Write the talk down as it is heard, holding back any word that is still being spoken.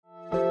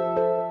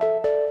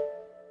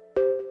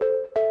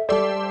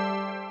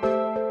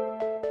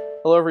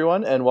Hello,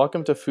 everyone, and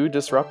welcome to Food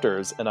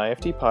Disruptors, an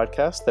IFT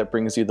podcast that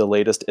brings you the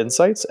latest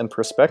insights and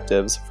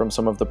perspectives from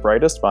some of the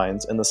brightest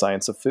minds in the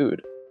science of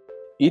food.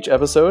 Each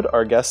episode,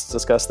 our guests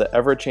discuss the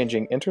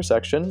ever-changing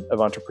intersection of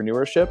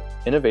entrepreneurship,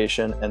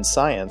 innovation, and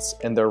science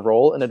and their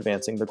role in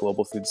advancing the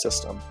global food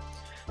system.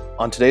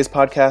 On today's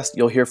podcast,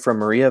 you'll hear from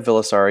Maria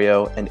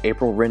Villasario and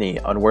April Rinne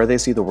on where they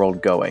see the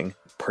world going,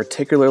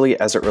 particularly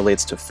as it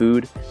relates to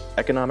food,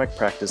 economic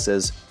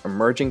practices,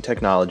 emerging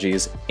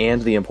technologies,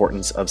 and the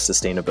importance of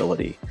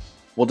sustainability.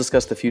 We'll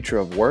discuss the future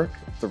of work,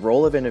 the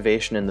role of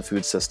innovation in the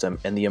food system,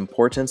 and the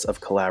importance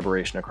of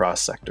collaboration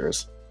across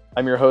sectors.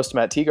 I'm your host,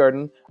 Matt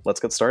Teagarden.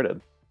 Let's get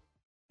started.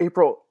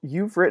 April,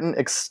 you've written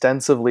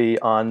extensively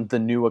on the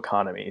new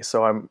economy.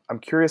 So I'm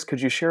curious,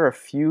 could you share a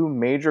few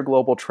major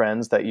global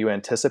trends that you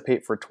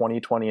anticipate for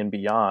 2020 and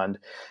beyond?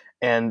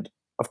 And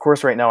of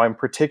course, right now, I'm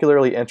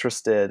particularly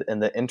interested in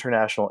the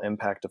international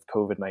impact of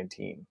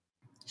COVID-19.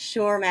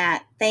 Sure,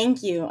 Matt.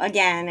 Thank you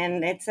again.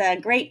 And it's a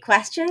great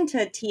question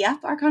to tee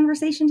up our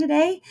conversation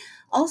today.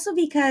 Also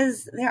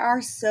because there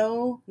are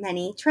so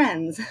many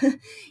trends.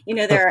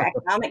 There are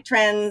economic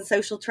trends,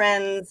 social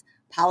trends,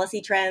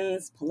 policy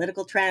trends,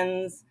 political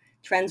trends,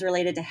 trends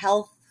related to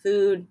health,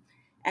 food,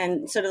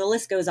 and sort of the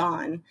list goes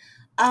on.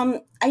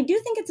 I do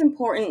think it's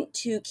important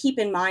to keep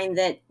in mind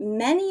that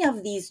many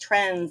of these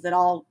trends that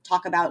I'll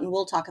talk about and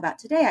we'll talk about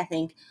today, I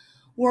think,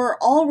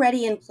 were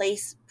already in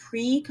place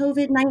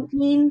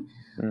pre-COVID-19.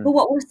 But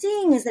what we're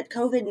seeing is that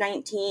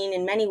COVID-19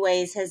 in many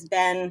ways has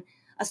been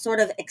a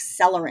sort of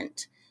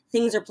accelerant.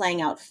 Things are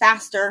playing out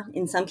faster.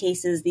 In some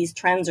cases, these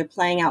trends are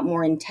playing out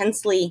more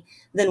intensely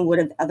than would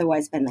have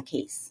otherwise been the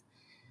case.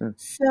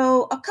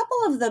 So a couple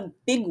of the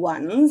big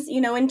ones,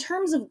 in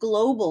terms of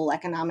global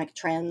economic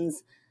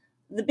trends,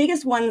 the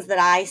biggest ones that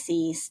I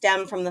see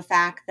stem from the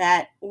fact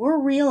that we're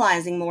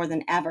realizing more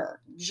than ever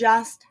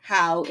just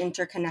how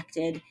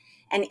interconnected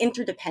and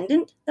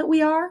interdependent that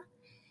we are,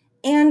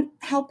 and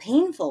how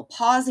painful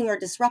pausing or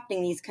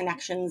disrupting these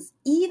connections,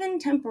 even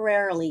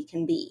temporarily,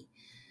 can be.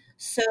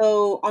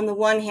 So on the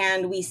one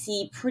hand, we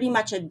see pretty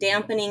much a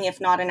dampening,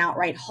 if not an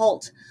outright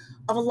halt,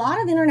 of a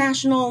lot of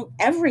international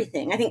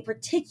everything. I think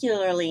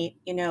particularly,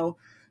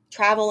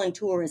 travel and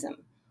tourism.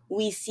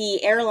 We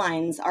see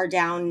airlines are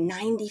down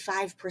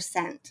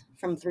 95%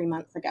 from 3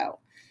 months ago.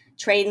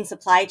 Trade and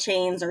supply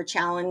chains are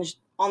challenged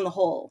on the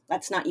whole.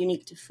 That's not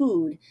unique to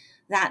food.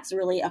 That's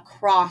really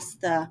across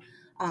the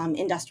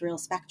industrial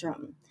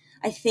spectrum.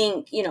 I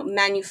think,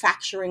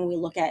 manufacturing, we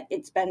look at,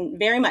 it's been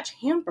very much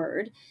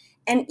hampered.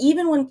 And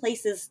even when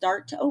places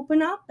start to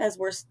open up, as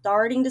we're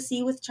starting to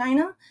see with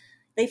China,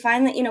 they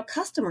find that,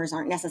 customers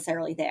aren't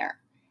necessarily there.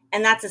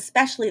 And that's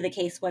especially the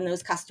case when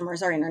those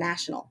customers are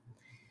international.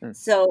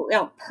 So,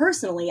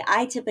 personally,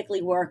 I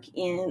typically work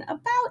in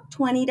about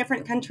 20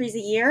 different countries a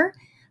year.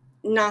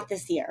 Not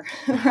this year,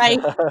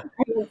 right?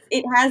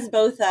 It has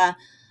both a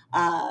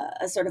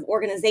sort of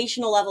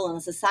organizational level and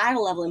a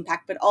societal level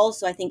impact, but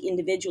also I think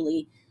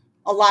individually,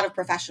 a lot of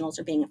professionals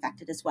are being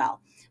affected as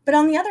well. But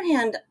on the other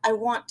hand, I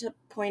want to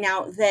point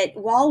out that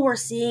while we're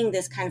seeing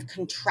this kind of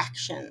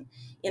contraction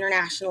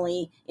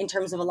internationally in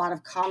terms of a lot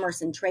of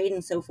commerce and trade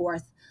and so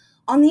forth,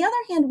 on the other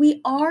hand,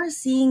 we are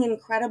seeing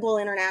incredible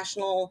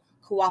international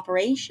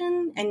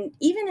cooperation and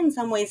even in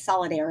some ways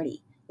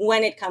solidarity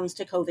when it comes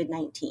to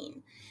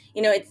COVID-19.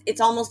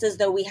 It's almost as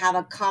though we have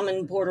a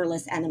common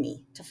borderless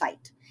enemy to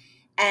fight.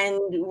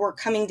 And we're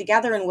coming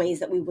together in ways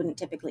that we wouldn't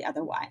typically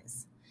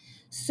otherwise.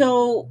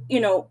 So,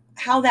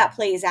 how that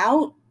plays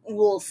out,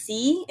 we'll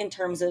see in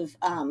terms of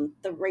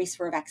the race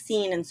for a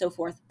vaccine and so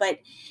forth. But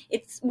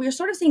we're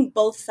sort of seeing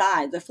both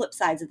sides, the flip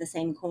sides of the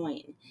same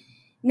coin.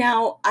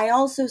 Now, I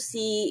also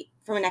see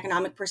from an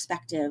economic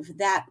perspective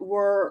that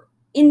we're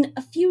in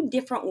a few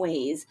different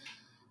ways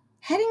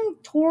heading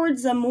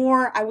towards a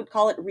more, I would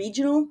call it,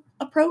 regional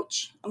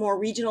approach, a more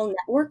regional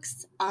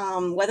networks,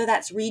 whether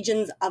that's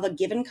regions of a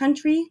given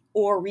country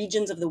or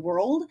regions of the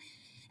world.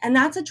 And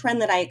that's a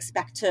trend that I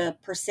expect to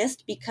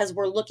persist because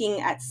we're looking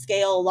at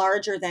scale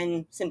larger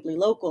than simply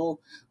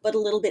local, but a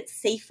little bit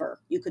safer,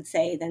 you could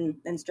say,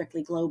 than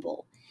strictly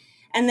global.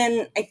 And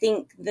then I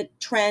think the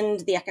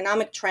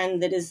economic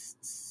trend that is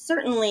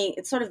certainly,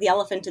 it's sort of the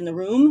elephant in the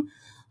room,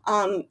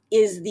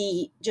 is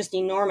the just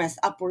enormous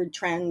upward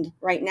trend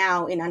right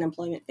now in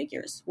unemployment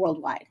figures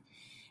worldwide.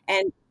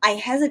 And I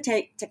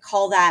hesitate to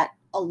call that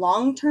a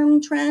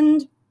long-term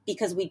trend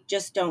because we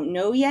just don't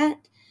know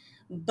yet.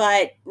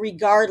 But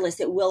regardless,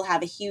 it will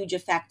have a huge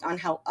effect on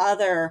how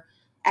other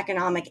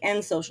economic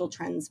and social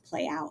trends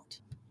play out.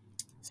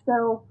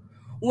 So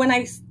when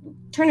I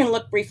turn and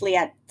look briefly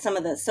at some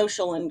of the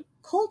social and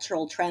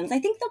cultural trends, I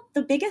think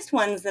the biggest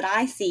ones that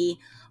I see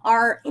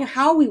are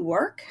how we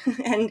work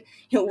and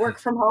work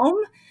from home.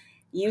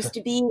 Used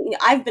to be,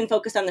 I've been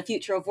focused on the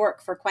future of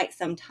work for quite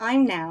some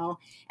time now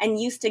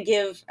and used to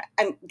give,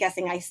 I'm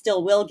guessing I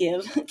still will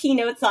give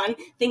keynotes on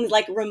things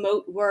like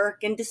remote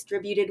work and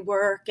distributed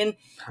work. And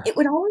it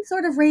would always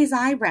sort of raise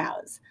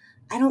eyebrows.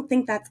 I don't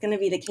think that's going to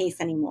be the case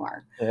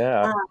anymore.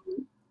 Yeah.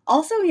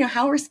 also,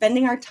 how we're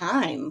spending our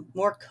time,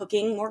 more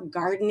cooking, more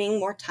gardening,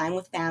 more time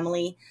with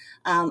family.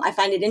 I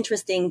find it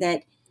interesting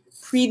that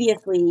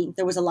previously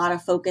there was a lot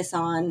of focus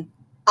on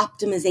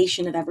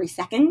optimization of every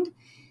second.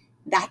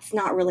 That's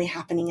not really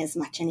happening as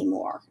much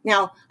anymore.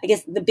 Now, I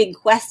guess the big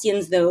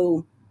questions,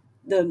 though,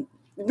 the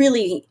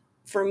really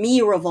for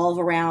me revolve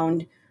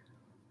around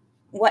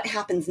what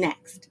happens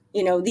next.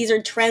 These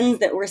are trends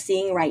that we're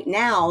seeing right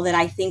now that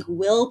I think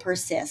will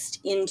persist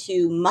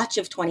into much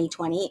of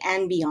 2020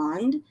 and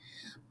beyond.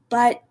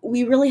 But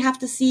we really have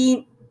to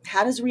see,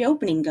 how does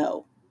reopening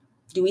go?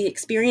 Do we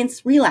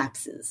experience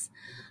relapses?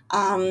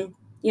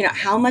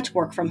 How much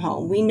work from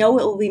home? We know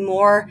it will be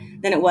more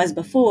than it was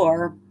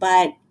before,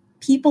 but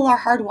people are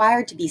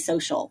hardwired to be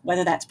social,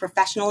 whether that's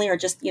professionally or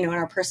just, in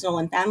our personal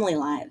and family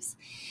lives.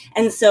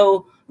 And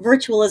so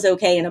virtual is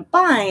okay in a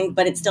bind,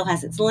 but it still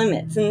has its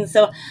limits. And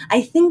so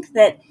I think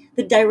that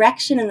the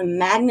direction and the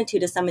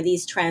magnitude of some of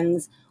these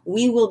trends,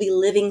 we will be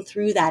living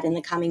through that in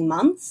the coming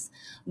months.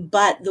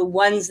 But the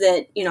ones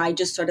that, I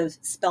just sort of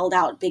spelled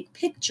out big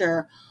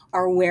picture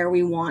are where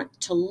we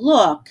want to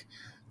look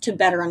to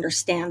better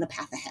understand the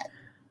path ahead.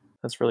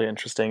 That's really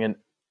interesting. And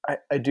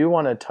I do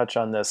want to touch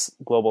on this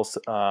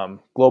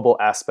global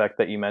aspect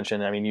that you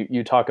mentioned. I mean,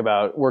 you talk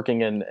about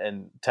working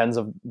in tens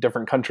of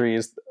different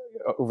countries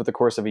over the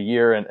course of a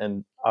year,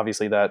 and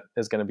obviously that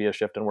is going to be a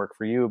shift in work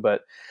for you.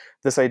 But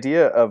this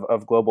idea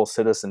of global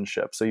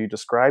citizenship, so you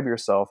describe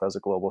yourself as a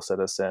global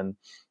citizen,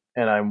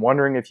 and I'm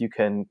wondering if you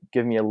can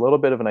give me a little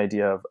bit of an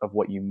idea of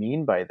what you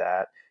mean by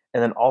that.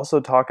 And then also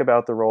talk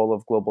about the role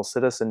of global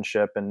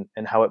citizenship and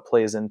how it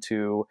plays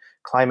into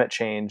climate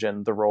change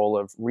and the role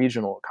of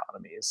regional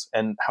economies.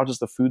 And how does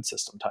the food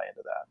system tie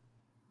into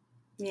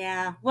that?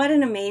 Yeah, what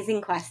an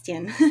amazing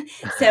question.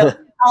 So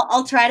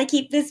I'll try to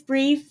keep this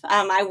brief.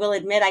 I will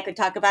admit I could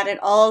talk about it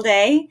all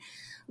day.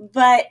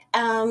 But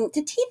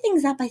to tee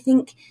things up, I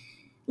think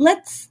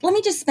let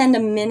me just spend a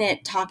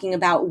minute talking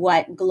about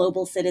what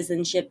global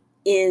citizenship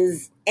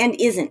is and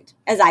isn't,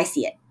 as I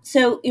see it.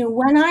 So,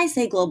 when I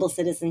say global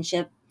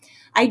citizenship,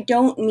 I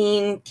don't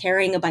mean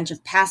carrying a bunch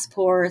of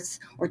passports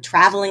or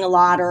traveling a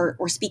lot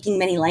or speaking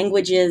many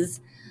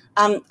languages.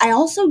 I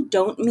also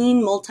don't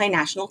mean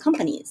multinational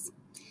companies.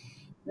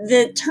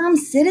 The term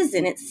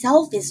citizen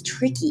itself is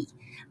tricky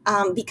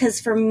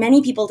because for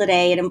many people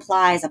today, it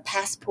implies a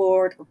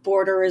passport or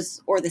borders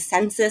or the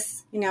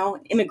census,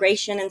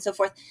 immigration and so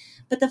forth.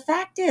 But the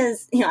fact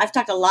is, I've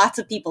talked to lots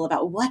of people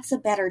about what's a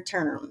better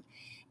term.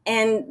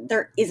 And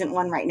there isn't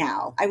one right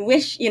now. I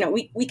wish,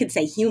 we could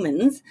say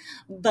humans,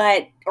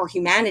 or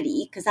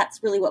humanity, because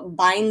that's really what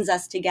binds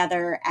us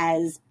together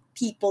as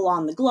people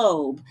on the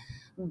globe.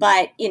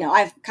 But,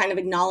 I've kind of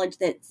acknowledged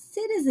that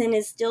citizen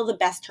is still the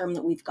best term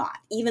that we've got,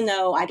 even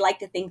though I'd like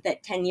to think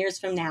that 10 years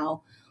from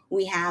now,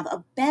 we have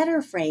a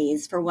better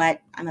phrase for what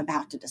I'm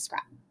about to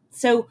describe.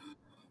 So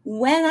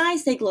when I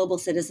say global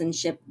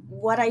citizenship,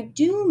 what I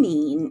do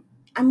mean,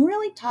 I'm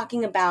really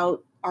talking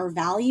about our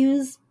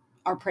values,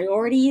 our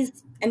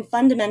priorities, and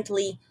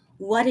fundamentally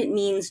what it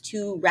means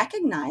to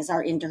recognize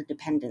our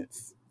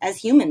interdependence as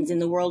humans in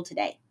the world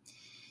today.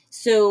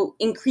 So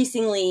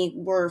increasingly,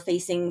 we're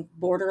facing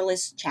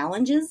borderless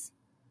challenges.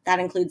 That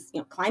includes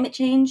climate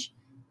change,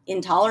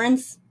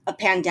 intolerance, a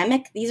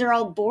pandemic. These are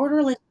all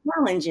borderless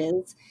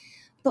challenges,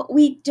 but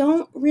we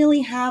don't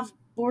really have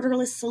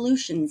borderless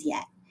solutions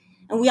yet.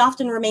 And we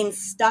often remain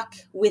stuck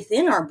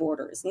within our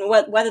borders, and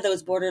whether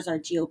those borders are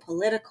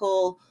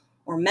geopolitical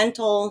or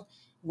mental,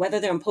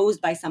 whether they're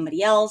imposed by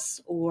somebody else,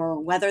 or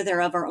whether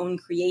they're of our own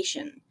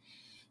creation.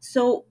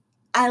 So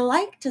I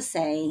like to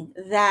say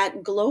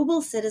that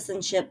global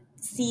citizenship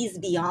sees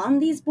beyond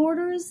these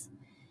borders,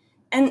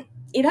 and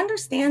it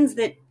understands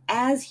that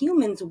as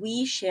humans,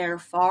 we share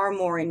far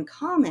more in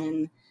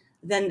common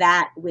than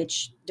that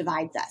which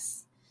divides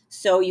us.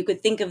 So you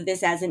could think of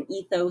this as an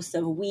ethos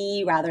of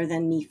we rather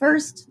than me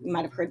first. You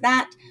might have heard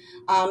that.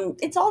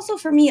 It's also,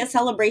 for me, a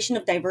celebration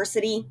of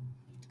diversity,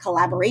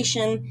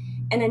 collaboration,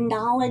 and a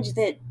knowledge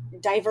that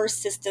diverse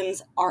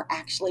systems are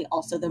actually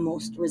also the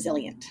most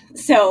resilient.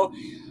 So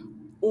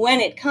when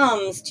it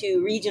comes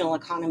to regional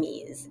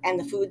economies and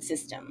the food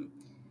system,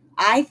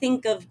 I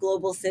think of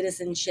global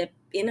citizenship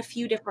in a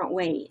few different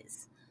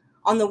ways.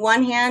 On the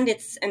one hand,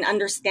 it's an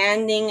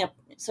understanding,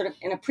 sort of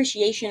an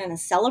appreciation and a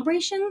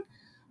celebration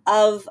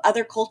of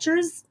other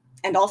cultures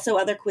and also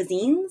other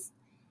cuisines.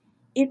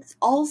 It's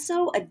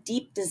also a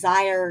deep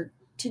desire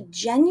to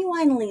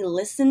genuinely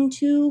listen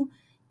to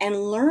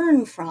and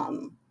learn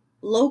from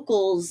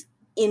locals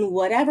in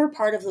whatever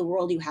part of the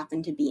world you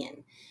happen to be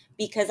in.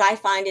 Because I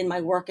find in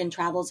my work and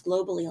travels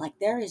globally, like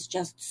there is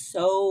just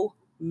so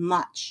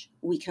much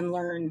we can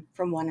learn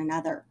from one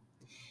another.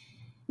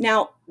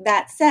 Now,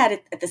 that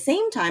said, at the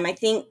same time, I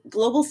think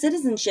global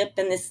citizenship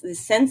and this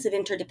sense of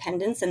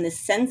interdependence and this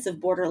sense of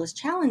borderless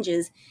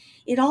challenges,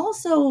 it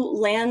also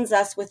lands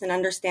us with an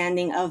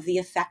understanding of the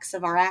effects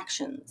of our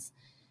actions.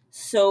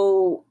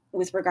 So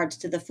with regards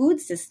to the food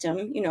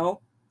system,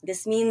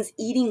 this means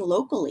eating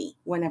locally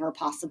whenever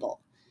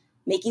possible,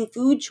 making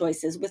food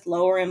choices with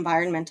lower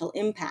environmental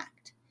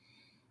impact.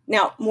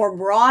 Now, more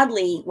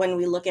broadly, when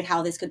we look at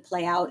how this could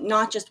play out,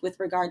 not just with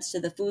regards to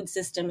the food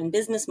system and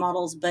business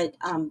models, but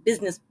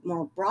business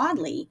more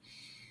broadly,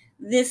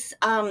 this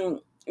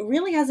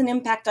really has an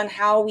impact on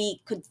how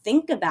we could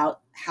think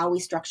about how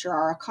we structure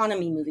our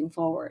economy moving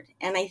forward.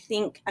 And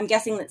I'm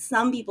guessing that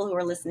some people who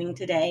are listening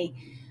today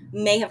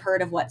may have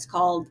heard of what's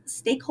called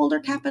stakeholder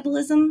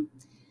capitalism.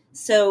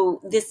 So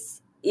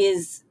this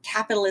is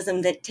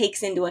capitalism that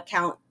takes into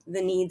account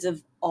the needs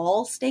of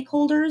all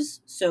stakeholders,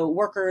 so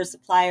workers,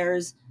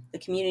 suppliers, the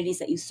communities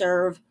that you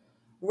serve,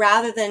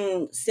 rather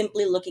than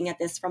simply looking at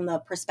this from the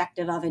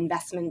perspective of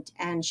investment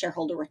and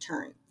shareholder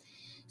return.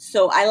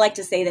 So I like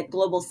to say that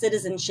global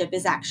citizenship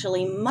is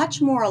actually much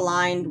more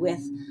aligned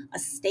with a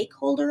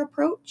stakeholder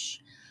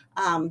approach.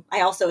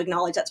 I also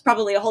acknowledge that's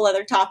probably a whole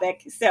other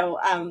topic. So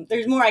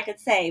there's more I could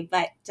say,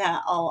 but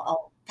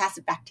I'll pass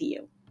it back to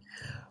you.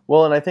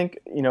 Well, and I think,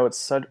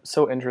 it's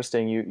so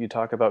interesting. You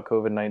talk about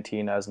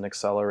COVID-19 as an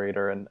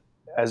accelerator. And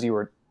as you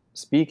were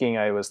speaking,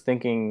 I was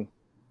thinking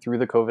through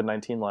the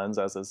COVID-19 lens,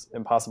 as is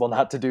impossible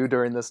not to do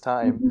during this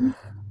time,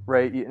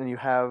 right? And you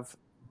have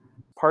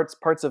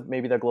parts of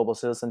maybe that global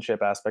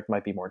citizenship aspect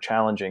might be more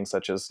challenging,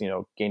 such as,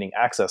 gaining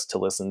access to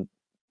listen,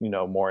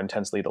 more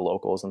intensely to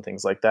locals and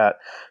things like that.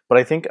 But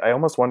I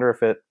almost wonder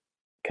if it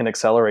can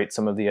accelerate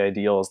some of the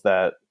ideals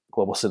that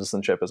global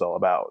citizenship is all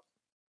about.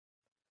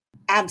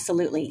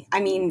 Absolutely. I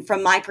mean,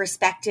 from my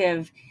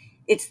perspective,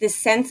 it's this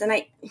sense, and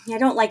I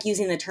don't like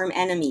using the term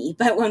enemy,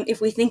 but if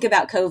we think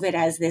about COVID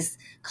as this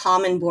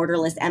common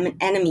borderless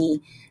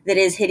enemy that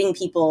is hitting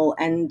people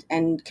and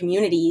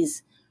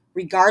communities,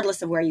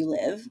 regardless of where you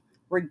live,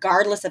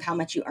 regardless of how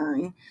much you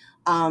earn,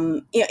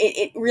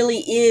 it really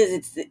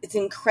is. It's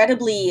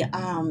incredibly.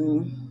 How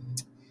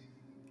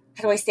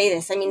do I say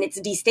this? I mean, it's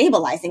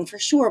destabilizing for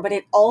sure, but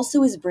it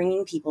also is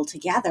bringing people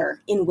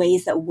together in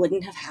ways that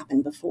wouldn't have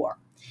happened before.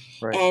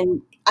 Right.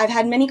 And I've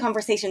had many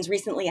conversations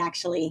recently,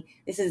 actually.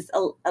 This is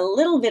a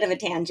little bit of a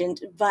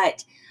tangent,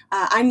 but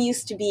I'm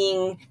used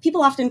to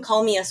people often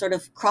call me a sort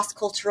of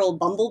cross-cultural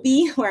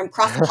bumblebee, where I'm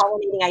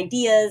cross-pollinating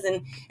ideas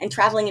and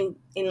traveling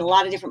in a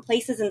lot of different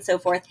places and so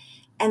forth.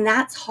 And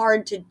that's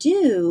hard to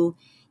do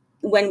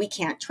when we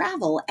can't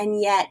travel. And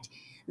yet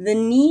the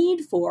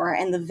need for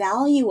and the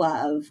value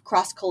of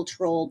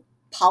cross-cultural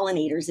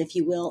pollinators, if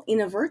you will, in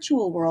a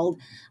virtual world,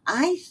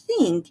 I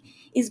think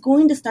is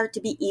going to start to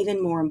be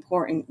even more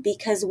important,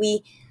 because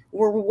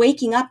we're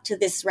waking up to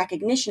this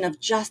recognition of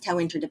just how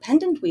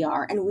interdependent we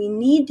are, and we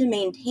need to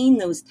maintain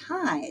those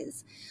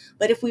ties.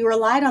 But if we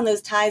relied on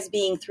those ties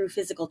being through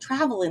physical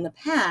travel in the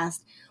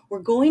past, we're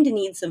going to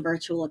need some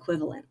virtual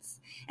equivalents.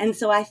 And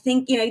so I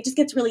think, it just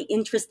gets really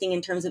interesting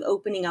in terms of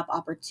opening up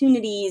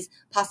opportunities,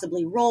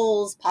 possibly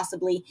roles,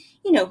 possibly,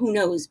 who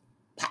knows,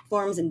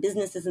 platforms and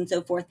businesses and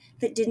so forth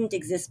that didn't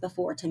exist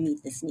before to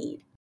meet this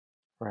need.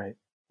 Right.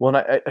 Well,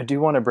 and I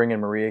do want to bring in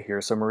Maria here.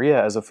 So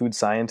Maria, as a food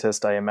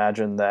scientist, I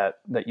imagine that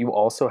you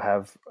also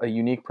have a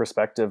unique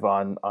perspective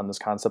on this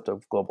concept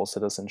of global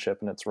citizenship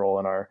and its role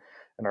in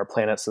our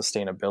planet's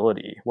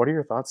sustainability. What are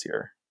your thoughts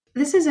here?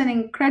 This is an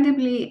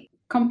incredibly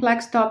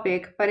complex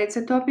topic, but it's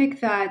a topic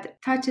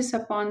that touches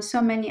upon so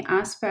many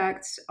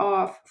aspects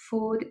of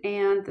food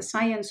and the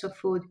science of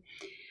food.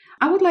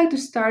 I would like to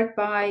start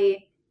by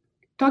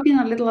talking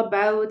a little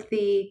about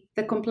the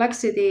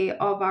complexity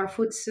of our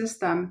food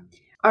system.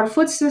 Our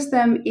food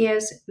system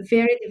is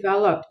very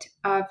developed,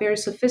 very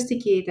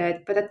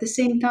sophisticated, but at the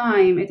same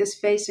time, it is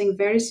facing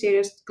very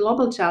serious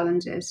global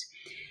challenges.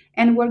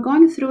 And we're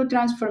going through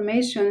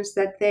transformations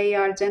that they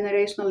are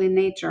generational in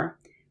nature.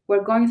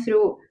 We're going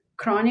through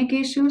chronic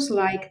issues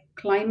like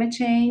climate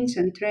change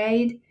and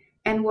trade,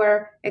 and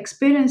we're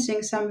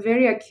experiencing some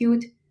very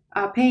acute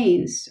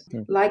pains,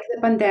 like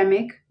the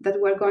pandemic that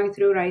we're going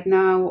through right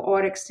now,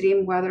 or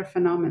extreme weather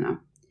phenomena.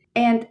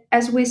 And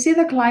as we see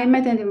the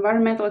climate and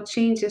environmental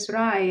changes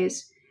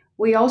rise,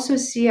 we also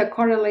see a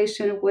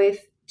correlation with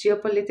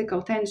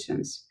geopolitical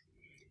tensions.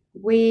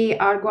 We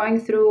are going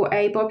through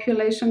a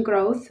population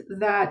growth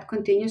that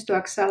continues to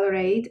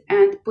accelerate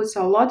and puts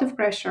a lot of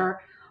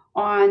pressure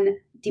on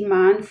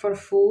demand for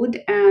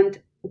food.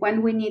 And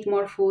when we need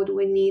more food,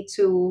 we need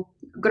to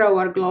grow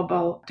our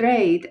global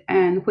trade,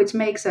 and which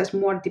makes us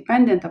more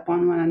dependent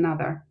upon one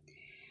another.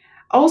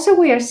 Also,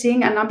 we are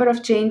seeing a number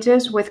of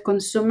changes with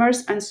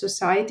consumers and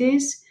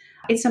societies.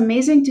 It's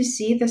amazing to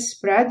see the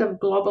spread of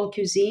global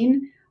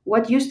cuisine.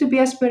 What used to be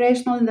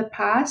aspirational in the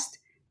past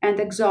and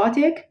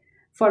exotic,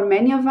 for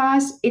many of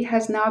us, it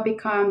has now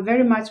become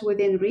very much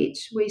within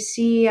reach. We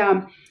see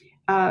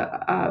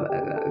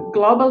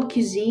global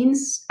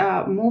cuisines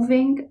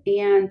moving,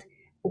 and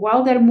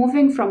while they're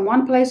moving from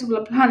one place of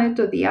the planet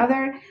to the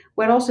other,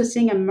 we're also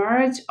seeing a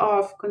merge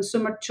of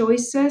consumer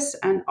choices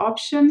and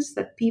options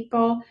that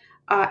people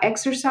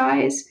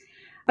exercise.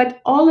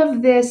 But all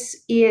of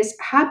this is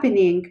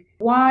happening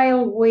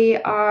while we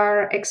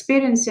are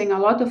experiencing a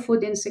lot of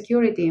food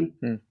insecurity.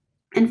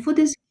 And food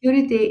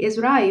insecurity is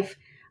rife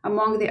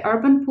among the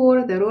urban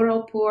poor, the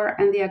rural poor,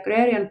 and the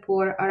agrarian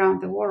poor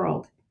around the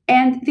world.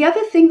 And the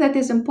other thing that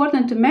is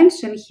important to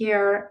mention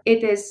here,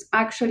 it is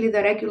actually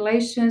the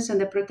regulations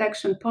and the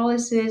protection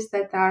policies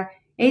that are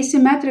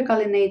asymmetrical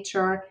in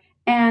nature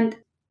and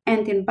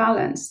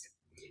imbalanced.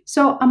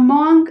 So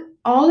among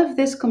all of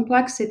this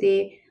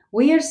complexity,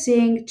 we are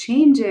seeing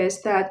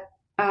changes that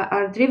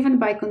are driven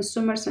by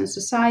consumers and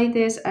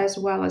societies as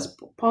well as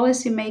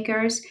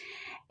policymakers.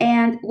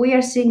 And we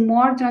are seeing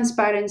more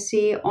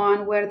transparency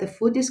on where the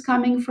food is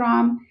coming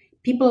from.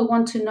 People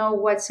want to know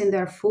what's in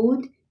their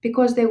food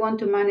because they want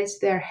to manage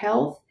their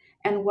health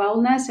and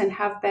wellness and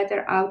have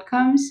better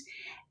outcomes.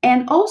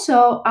 And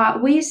also,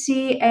 we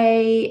see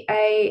a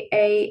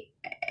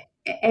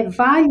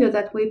value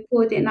that we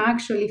put in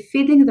actually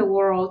feeding the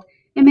world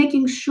and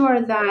making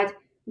sure that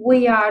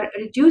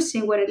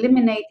we're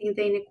eliminating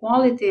the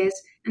inequalities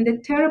and the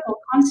terrible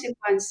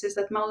consequences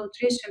that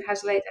malnutrition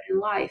has later in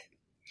life.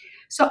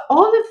 So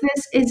all of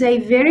this is a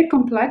very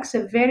complex,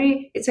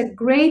 it's a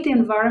great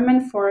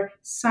environment for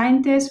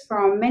scientists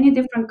from many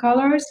different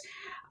colors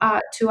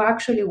to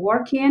actually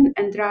work in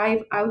and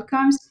drive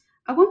outcomes.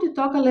 I want to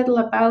talk a little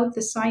about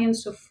the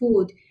science of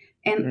food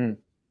and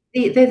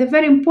the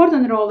very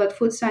important role that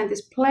food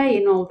scientists play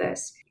in all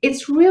this.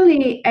 It's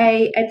really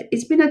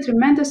it's been a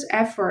tremendous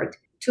effort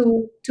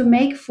to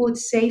make food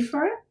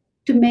safer,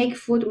 to make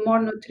food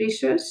more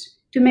nutritious,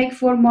 to make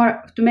food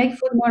more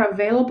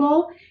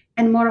available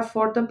and more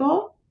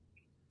affordable.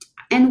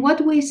 And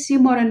what we see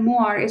more and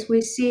more is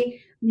we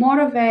see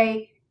more of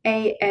the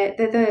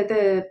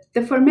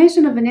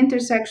formation of an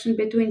intersection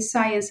between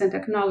science and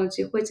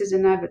technology, which is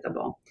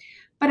inevitable.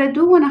 But I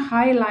do want to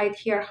highlight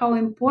here how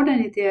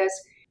important it is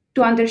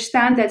to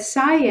understand that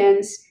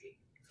science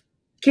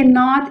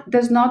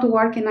does not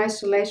work in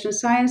isolation.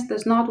 Science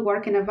does not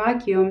work in a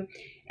vacuum.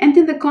 And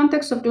in the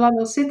context of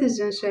global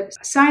citizenship,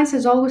 science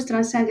has always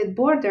transcended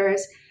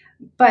borders,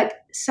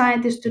 but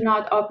scientists do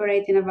not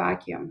operate in a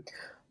vacuum.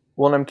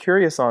 Well, and I'm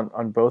curious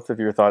on both of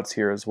your thoughts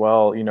here as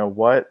well.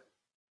 What,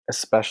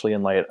 especially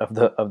in light of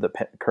the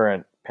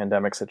current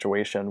pandemic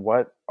situation,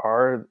 what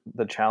are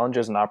the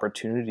challenges and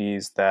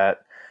opportunities that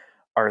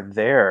are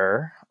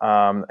there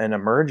and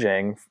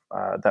emerging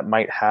that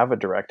might have a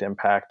direct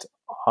impact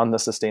on the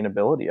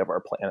sustainability of our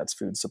planet's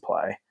food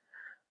supply?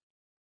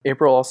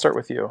 April, I'll start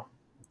with you.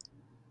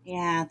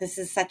 Yeah, this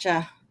is such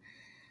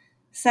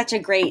a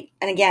great,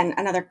 and again,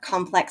 another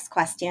complex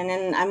question.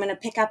 And I'm going to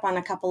pick up on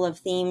a couple of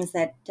themes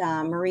that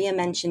Maria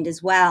mentioned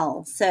as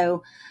well.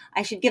 So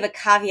I should give a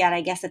caveat,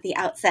 I guess, at the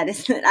outset,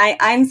 is that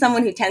I'm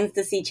someone who tends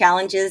to see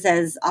challenges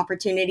as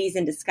opportunities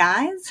in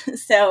disguise.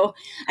 So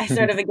I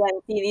sort of,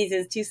 again, see these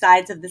as two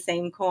sides of the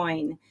same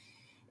coin.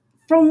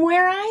 From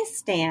where I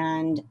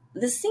stand,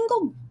 the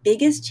single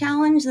biggest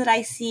challenge that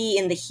I see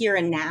in the here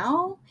and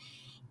now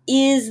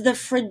is the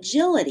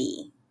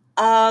fragility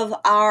of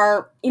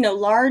our,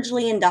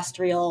 largely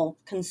industrial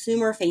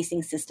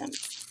consumer-facing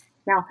systems.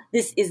 Now,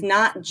 this is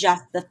not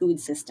just the food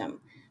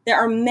system. There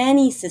are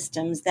many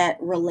systems that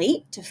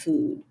relate to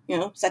food,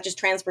 such as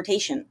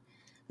transportation,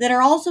 that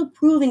are also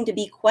proving to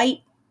be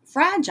quite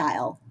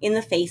fragile in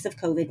the face of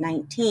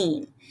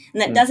COVID-19.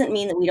 And that doesn't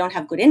mean that we don't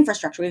have good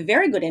infrastructure. We have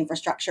very good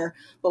infrastructure,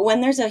 but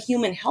when there's a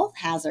human health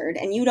hazard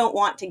and you don't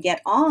want to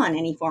get on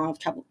any form of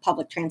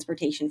public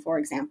transportation, for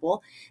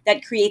example,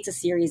 that creates a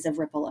series of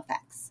ripple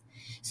effects.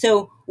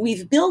 So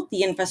we've built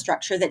the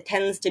infrastructure that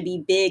tends to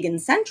be big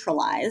and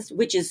centralized,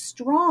 which is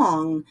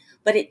strong,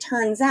 but it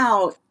turns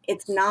out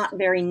it's not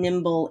very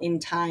nimble in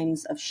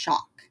times of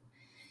shock.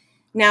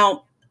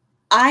 Now,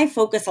 I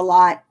focus a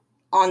lot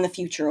on the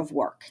future of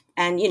work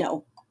and,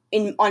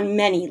 on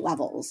many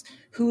levels,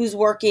 who's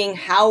working,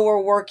 how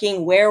we're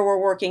working, where we're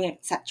working,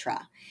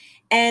 etc.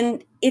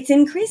 And it's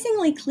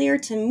increasingly clear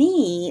to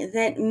me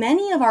that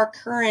many of our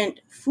current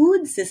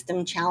food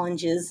system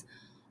challenges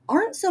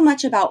aren't so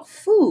much about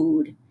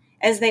food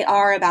as they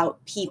are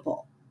about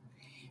people.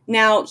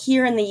 Now,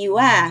 here in the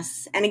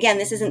US, and again,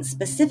 this isn't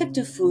specific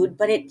to food,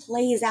 but it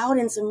plays out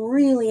in some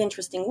really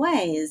interesting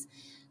ways.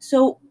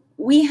 So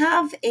we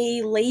have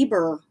a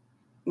labor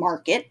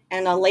market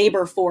and a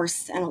labor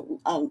force and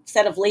a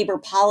set of labor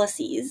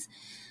policies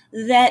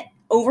that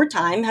over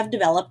time have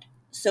developed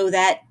so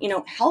that,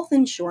 health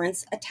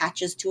insurance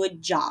attaches to a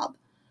job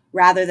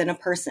rather than a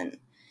person.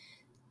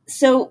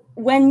 So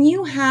when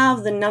you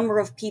have the number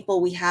of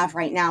people we have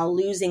right now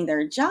losing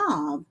their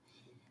job,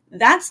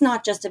 that's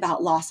not just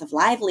about loss of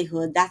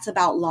livelihood, that's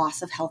about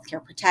loss of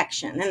healthcare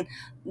protection. And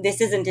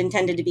this isn't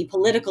intended to be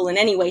political in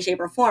any way,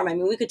 shape, or form. I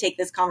mean, we could take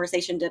this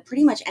conversation to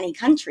pretty much any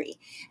country,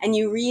 and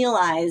you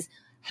realize,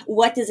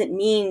 what does it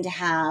mean to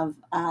have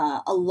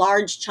a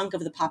large chunk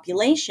of the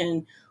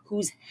population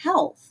whose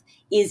health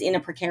is in a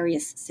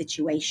precarious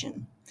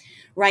situation,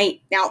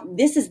 right? Now,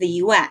 this is the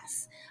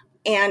US.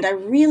 And I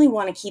really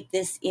want to keep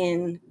this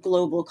in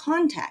global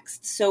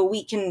context so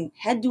we can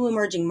head to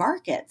emerging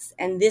markets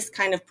and this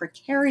kind of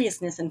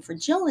precariousness and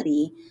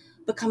fragility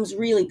becomes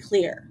really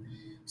clear.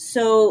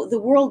 So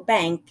the World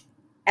Bank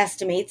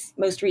estimates,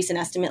 most recent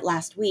estimate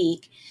last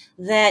week,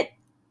 that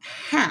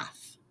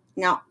half,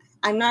 now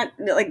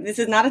this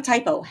is not a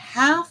typo,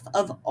 half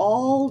of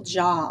all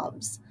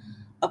jobs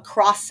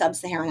across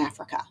sub-Saharan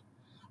Africa,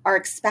 are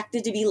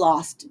expected to be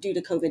lost due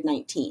to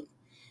COVID-19.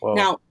 Whoa.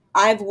 Now,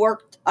 I've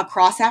worked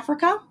across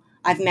Africa.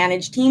 I've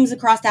managed teams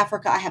across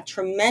Africa. I have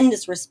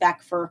tremendous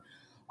respect for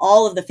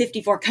all of the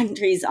 54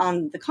 countries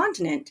on the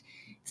continent.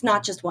 It's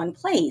not just one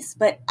place,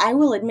 but I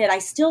will admit I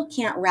still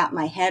can't wrap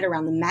my head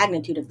around the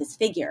magnitude of this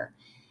figure.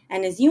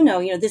 And as you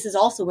know, this is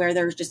also where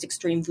there's just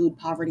extreme food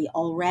poverty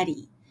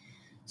already.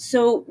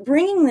 So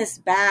bringing this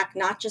back,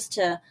 not just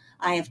to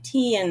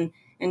IFT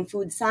and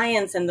food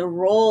science and the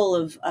role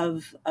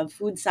of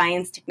food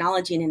science,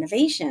 technology, and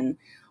innovation,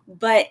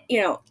 but,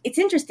 it's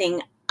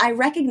interesting. I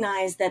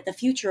recognize that the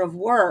future of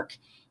work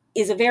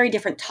is a very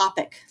different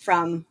topic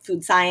from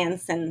food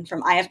science and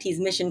from IFT's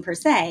mission per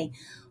se.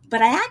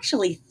 But I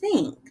actually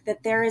think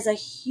that there is a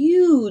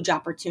huge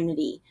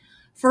opportunity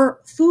for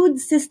food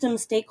system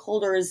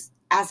stakeholders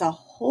as a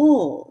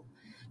whole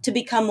to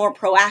become more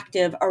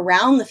proactive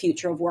around the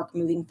future of work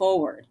moving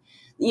forward.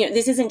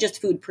 This isn't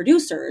just food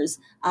producers.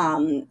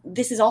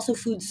 This is also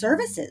food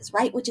services,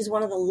 right? Which is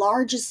one of the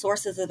largest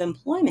sources of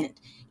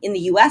employment in the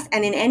US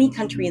and in any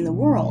country in the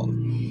world.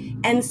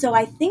 And so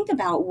I think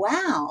about,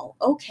 wow,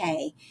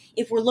 okay,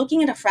 if we're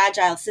looking at a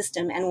fragile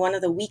system and one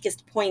of the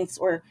weakest points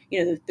or,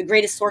 the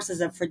greatest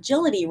sources of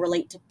fragility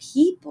relate to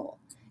people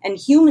and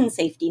human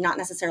safety, not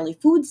necessarily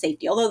food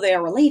safety, although they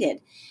are related,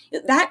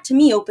 that to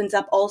me opens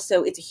up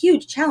also, it's a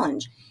huge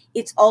challenge.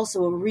 It's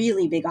also a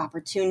really big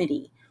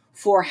opportunity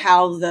for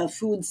how the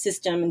food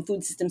system and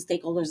food system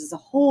stakeholders as a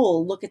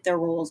whole look at their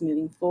roles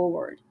moving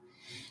forward.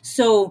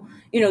 So,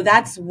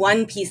 that's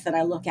one piece that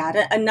I look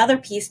at. Another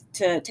piece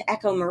to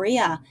echo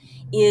Maria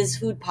is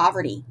food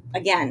poverty.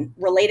 Again,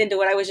 related to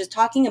what I was just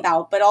talking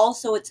about, but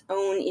also its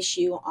own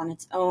issue on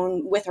its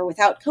own with or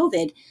without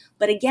COVID.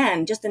 But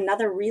again, just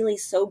another really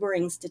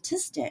sobering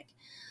statistic.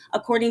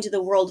 According to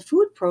the World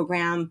Food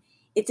Program,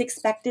 it's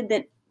expected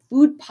that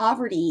food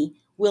poverty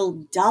will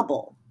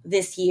double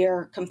this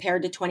year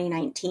compared to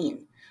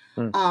 2019.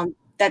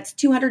 That's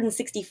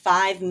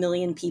 265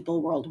 million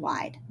people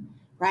worldwide.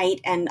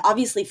 Right. And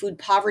obviously food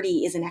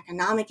poverty is an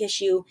economic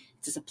issue.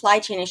 It's a supply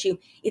chain issue.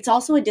 It's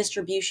also a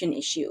distribution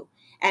issue.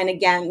 And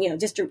again,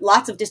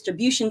 lots of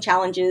distribution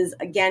challenges,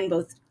 again,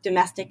 both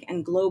domestic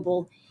and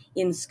global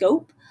in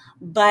scope.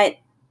 But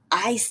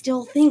I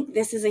still think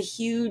this is a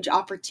huge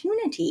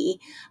opportunity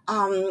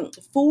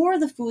for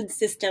the food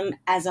system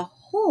as a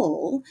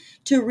whole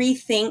to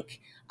rethink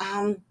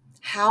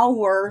how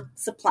we're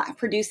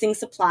producing,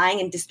 supplying,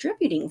 and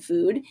distributing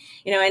food,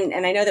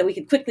 and I know that we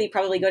could quickly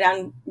probably go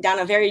down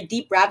a very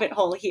deep rabbit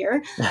hole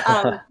here.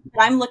 But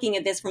I'm looking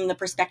at this from the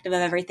perspective of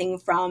everything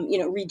from,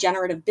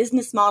 regenerative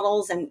business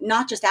models and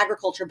not just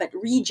agriculture, but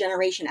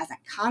regeneration as a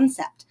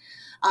concept.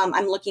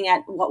 I'm looking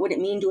at what would it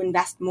mean to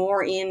invest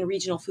more in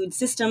regional food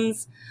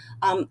systems.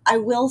 I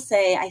will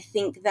say, I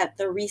think that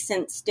the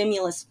recent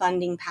stimulus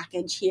funding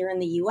package here in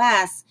the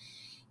US,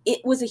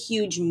 it was a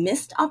huge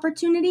missed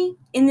opportunity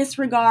in this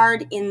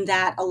regard, in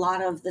that a lot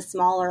of the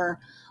smaller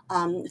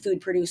food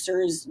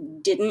producers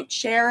didn't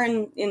share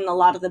in a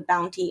lot of the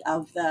bounty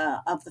of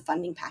the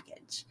funding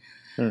package.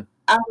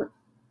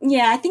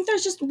 I think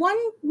there's just one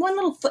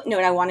little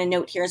footnote I want to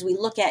note here as we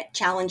look at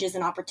challenges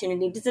and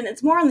opportunities, and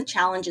it's more on the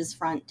challenges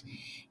front.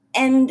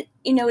 And,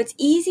 it's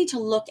easy to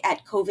look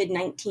at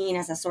COVID-19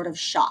 as a sort of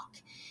shock.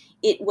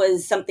 It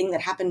was something that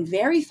happened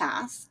very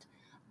fast.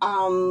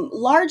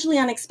 Largely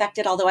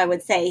unexpected, although I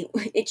would say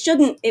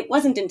it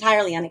wasn't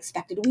entirely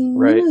unexpected. We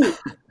knew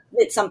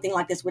that something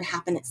like this would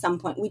happen at some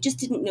point. We just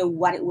didn't know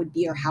what it would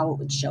be or how it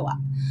would show up.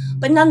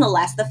 But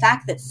nonetheless, the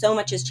fact that so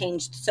much has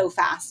changed so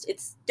fast,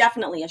 it's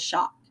definitely a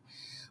shock.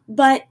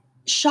 But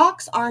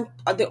shocks are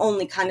the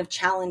only kind of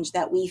challenge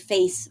that we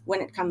face when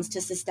it comes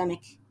to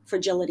systemic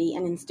fragility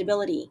and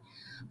instability.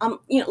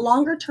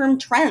 Longer term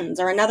trends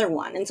are another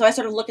one. And so I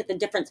sort of look at the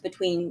difference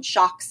between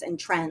shocks and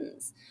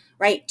trends.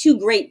 Right? Two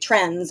great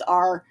trends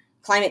are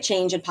climate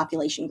change and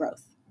population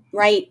growth,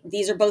 right?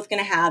 These are both going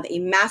to have a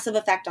massive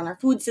effect on our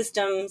food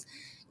systems.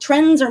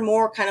 Trends are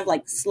more kind of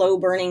like slow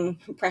burning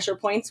pressure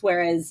points,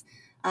 whereas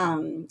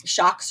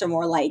shocks are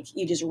more like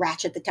you just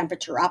ratchet the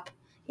temperature up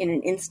in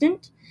an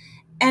instant.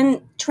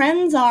 And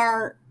trends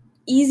are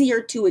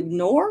easier to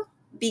ignore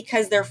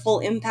because their full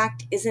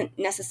impact isn't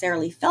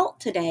necessarily felt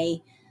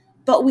today,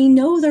 but we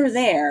know they're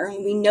there.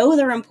 We know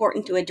they're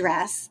important to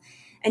address.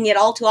 And yet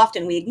all too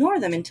often we ignore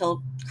them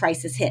until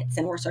crisis hits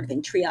and we're sort of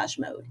in triage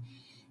mode.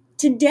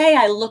 Today,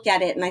 I look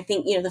at it and I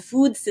think, the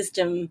food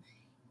system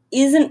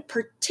isn't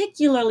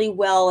particularly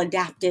well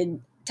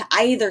adapted to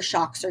either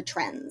shocks or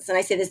trends. And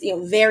I say this,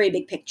 very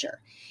big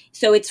picture.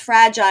 So it's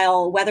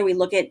fragile whether we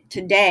look at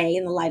today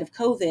in the light of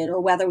COVID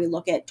or whether we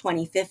look at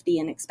 2050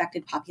 and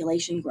expected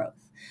population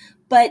growth.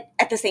 But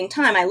at the same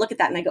time, I look at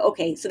that and I go,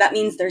 okay, so that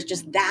means there's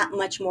just that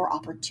much more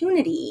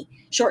opportunity,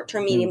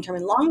 short-term, medium-term,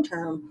 and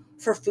long-term,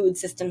 for food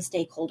system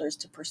stakeholders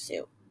to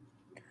pursue.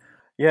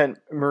 Yeah, and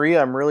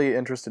Maria, I'm really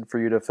interested for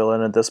you to fill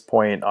in at this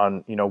point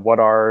on, what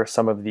are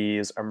some of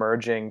these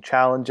emerging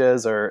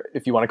challenges, or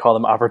if you want to call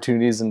them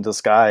opportunities in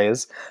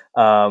disguise,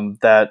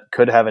 that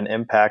could have an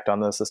impact on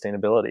the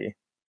sustainability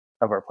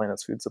of our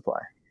planet's food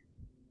supply.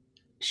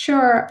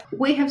 Sure.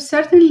 We have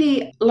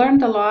certainly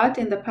learned a lot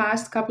in the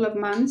past couple of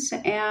months,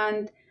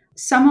 and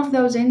some of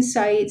those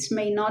insights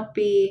may not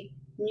be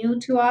new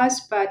to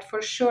us, but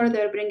for sure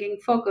they're bringing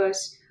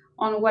focus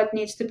on what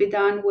needs to be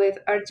done with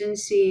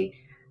urgency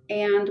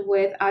and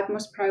with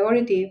utmost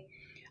priority.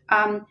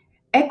 Um,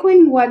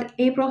 Echoing what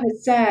April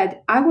has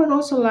said, I would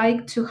also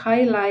like to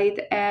highlight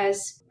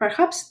as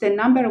perhaps the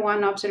number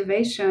one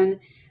observation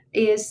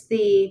is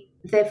the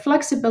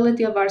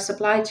flexibility of our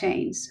supply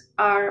chains.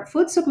 Our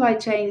food supply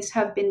chains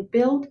have been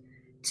built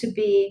to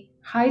be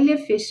highly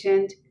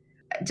efficient,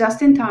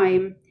 just in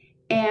time,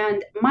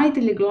 and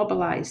mightily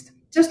globalized.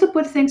 Just to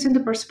put things into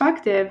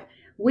perspective,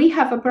 we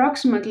have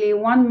approximately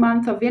 1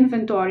 month of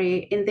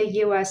inventory in the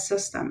US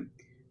system.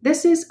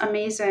 This is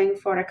amazing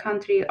for a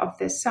country of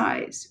this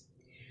size.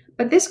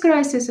 But this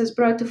crisis has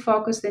brought to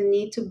focus the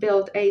need to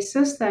build a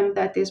system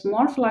that is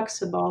more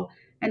flexible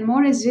and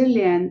more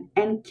resilient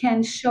and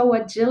can show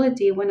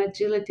agility when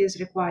agility is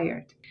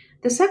required.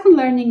 The second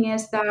learning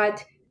is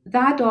that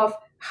of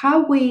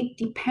how we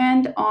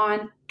depend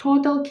on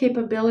total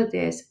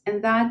capabilities,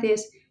 and that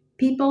is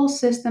people,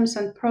 systems,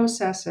 and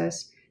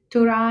processes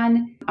to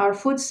run our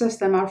food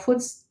system, our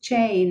food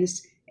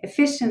chains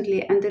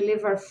efficiently and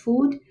deliver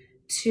food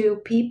to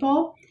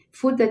people,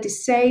 food that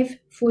is safe,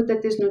 food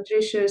that is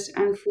nutritious,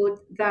 and food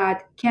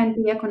that can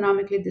be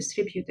economically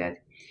distributed.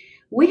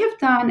 We have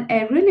done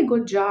a really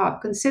good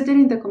job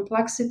considering the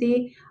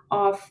complexity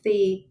of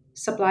the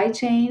supply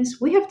chains.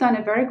 We have done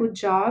a very good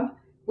job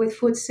with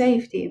food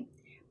safety.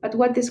 But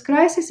what this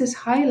crisis is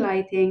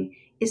highlighting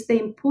is the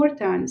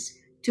importance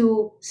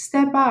to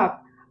step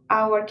up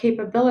our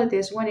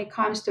capabilities when it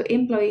comes to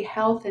employee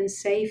health and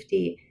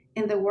safety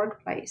in the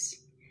workplace.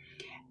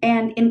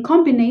 And in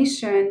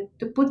combination,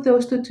 to put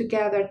those two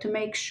together to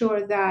make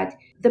sure that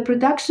the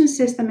production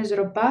system is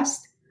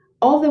robust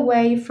all the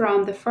way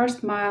from the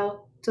first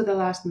mile to the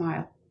last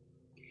mile.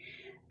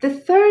 The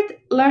third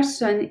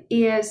lesson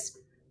is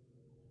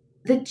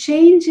the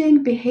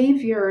changing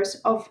behaviors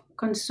of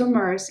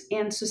consumers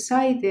and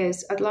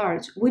societies at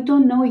large. We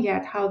don't know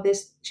yet how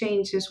these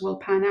changes will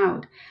pan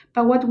out,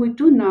 but what we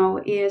do know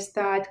is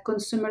that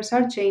consumers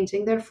are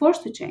changing, they're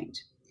forced to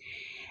change.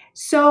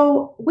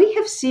 So we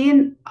have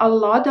seen a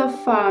lot of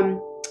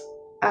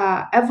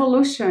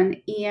evolution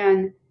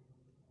in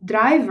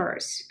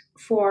drivers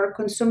for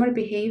consumer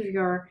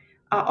behavior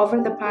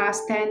over the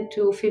past 10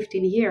 to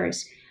 15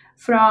 years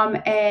from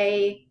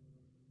a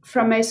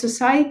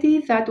society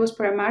that was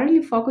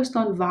primarily focused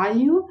on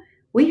value.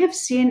 We have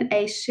seen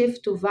a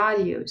shift to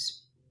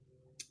values.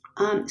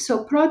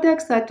 So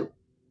products that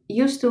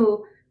used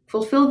to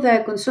fulfill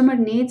the consumer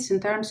needs in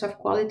terms of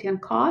quality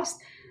and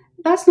cost,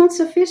 that's not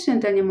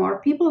sufficient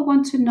anymore. People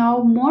want to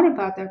know more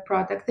about their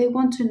product. They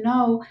want to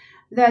know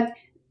that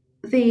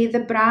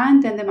the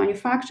brand and the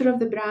manufacturer of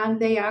the brand,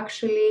 they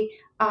actually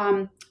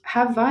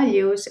have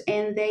values,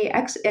 and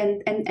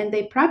and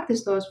they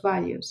practice those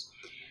values.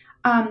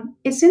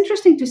 It's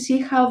interesting to see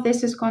how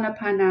this is going to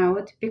pan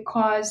out,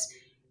 because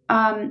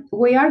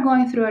we are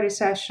going through a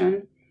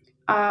recession.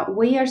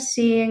 We are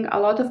seeing a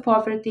lot of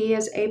poverty,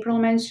 as April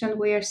mentioned.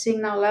 We are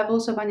seeing now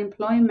levels of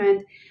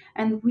unemployment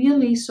and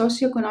really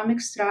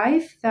socioeconomic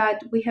strife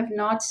that we have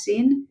not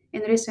seen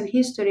in recent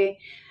history.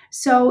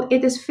 So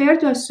it is fair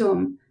to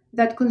assume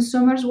that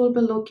consumers will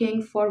be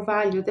looking for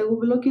value. They will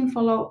be looking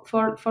for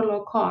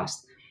low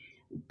cost.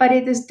 But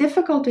it is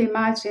difficult to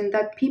imagine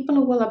that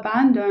people will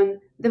abandon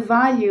the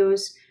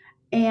values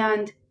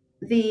and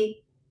the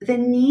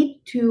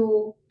need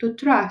to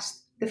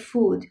trust the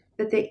food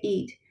that they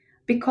eat,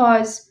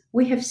 because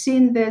we have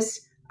seen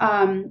this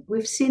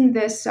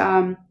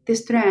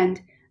this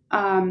trend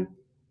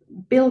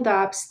build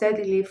up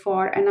steadily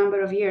for a number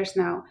of years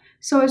now.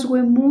 So as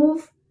we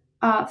move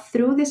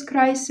through this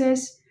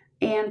crisis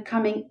and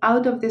coming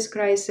out of this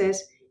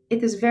crisis,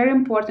 it is very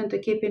important to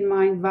keep in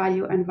mind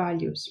value and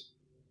values.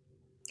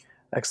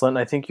 Excellent.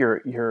 I think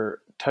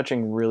you're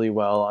touching really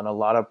well on a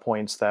lot of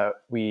points that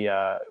we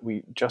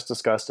just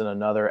discussed in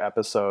another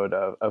episode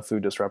of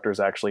Food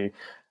Disruptors, actually,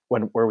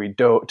 where we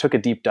took a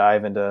deep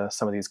dive into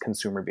some of these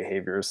consumer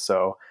behaviors.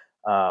 So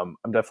I'm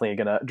definitely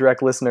going to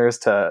direct listeners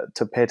to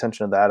pay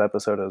attention to that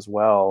episode as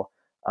well,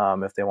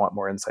 if they want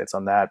more insights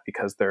on that,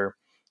 because there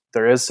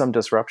is some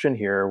disruption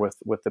here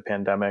with the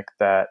pandemic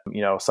that,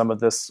 some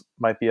of this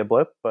might be a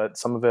blip, but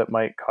some of it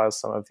might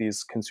cause some of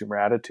these consumer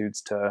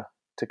attitudes to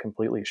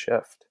completely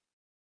shift.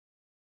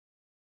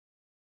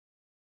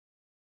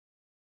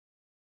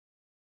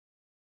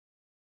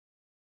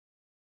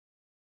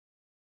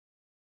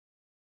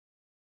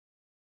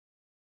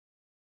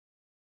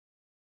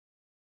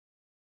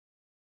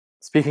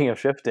 Speaking of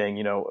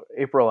shifting,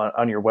 April,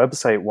 on your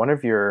website, one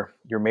of your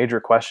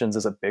major questions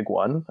is a big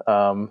one,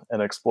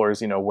 and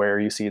explores, where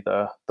you see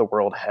the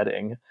world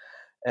heading.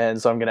 And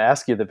so I'm going to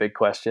ask you the big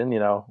question,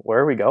 where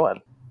are we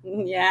going?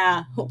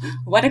 Yeah,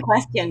 what a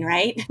question,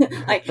 right?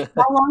 Like,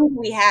 how long do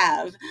we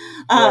have?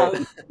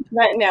 Right.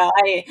 But no,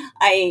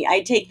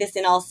 I take this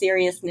in all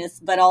seriousness,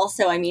 but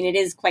also, I mean, it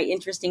is quite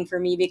interesting for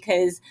me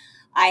because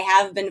I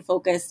have been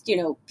focused,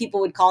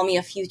 people would call me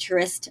a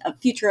futurist, a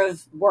future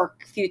of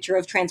work, future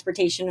of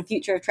transportation, a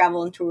future of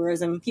travel and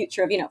tourism,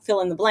 future of,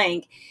 fill in the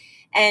blank.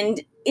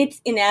 And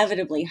it's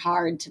inevitably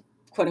hard to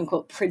quote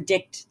unquote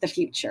predict the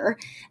future.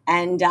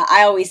 And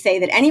I always say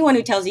that anyone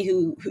who tells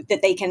you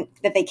that they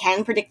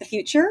can predict the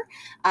future,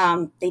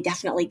 they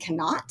definitely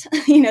cannot.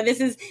 This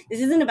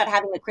isn't about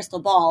having a crystal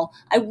ball.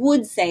 I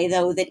would say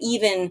though that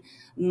even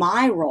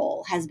my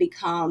role has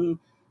become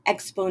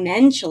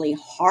exponentially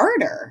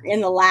harder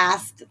in the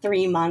last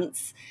 3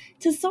 months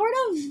to sort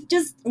of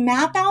just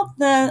map out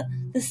the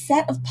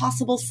set of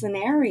possible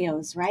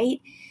scenarios, right?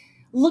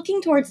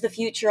 Looking towards the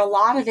future, a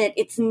lot of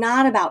it's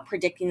not about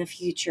predicting the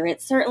future.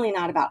 It's certainly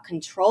not about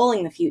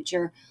controlling the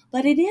future,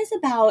 but it is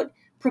about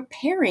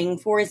preparing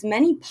for as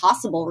many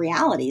possible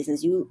realities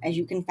as you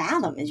can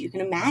fathom, as you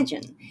can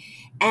imagine.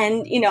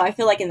 And, I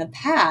feel like in the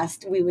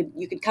past,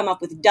 you could come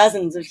up with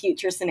dozens of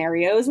future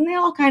scenarios and they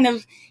all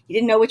you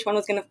didn't know which one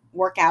was going to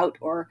work out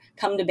or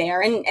come to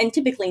bear. And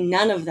typically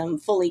none of them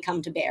fully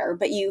come to bear.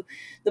 But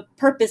the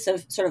purpose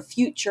of sort of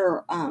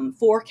future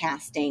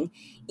forecasting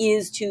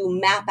is to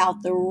map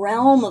out the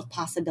realm of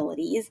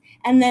possibilities.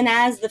 And then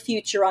as the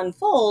future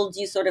unfolds,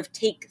 you sort of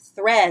take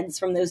threads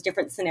from those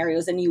different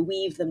scenarios and you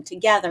weave them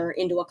together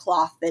into a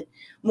cloth that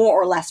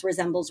more or less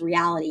resembles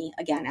reality,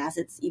 again, as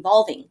it's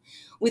evolving.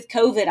 With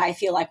COVID, I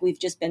feel like we've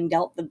just been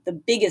dealt the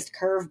biggest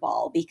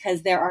curveball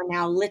because there are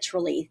now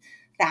literally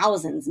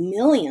thousands,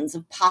 millions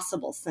of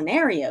possible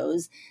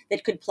scenarios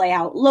that could play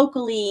out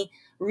locally,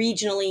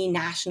 regionally,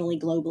 nationally,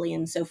 globally,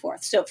 and so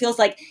forth. So it feels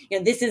like,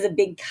 this is a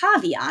big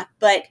caveat,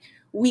 but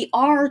we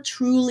are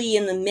truly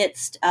in the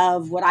midst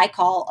of what I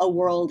call a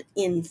world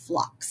in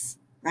flux,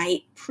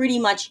 right? Pretty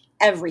much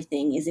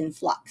everything is in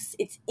flux.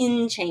 It's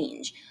in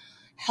change.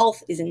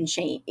 Health is in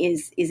change,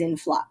 is in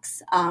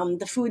flux.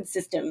 The food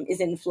system is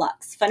in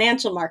flux.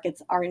 Financial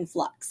markets are in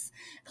flux.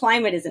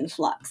 Climate is in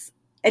flux.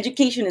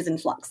 Education is in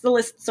flux. The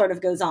list sort of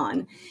goes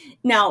on.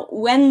 Now,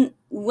 when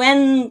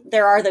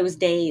there are those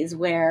days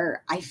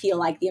where I feel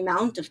like the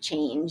amount of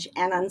change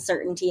and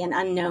uncertainty and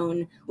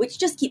unknown, which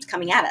just keeps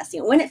coming at us,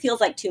 when it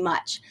feels like too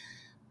much,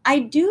 I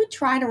do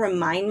try to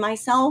remind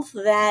myself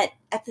that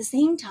at the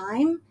same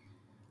time,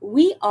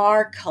 we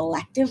are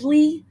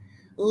collectively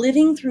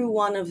living through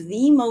one of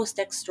the most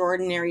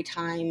extraordinary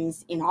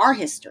times in our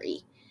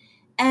history.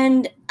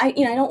 And I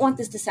don't want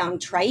this to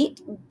sound trite,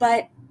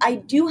 but I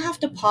do have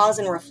to pause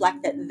and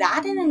reflect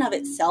that in and of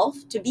itself,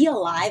 to be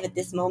alive at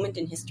this moment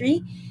in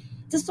history,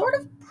 it's a sort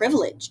of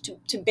privilege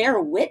to bear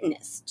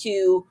witness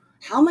to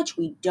how much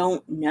we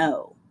don't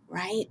know,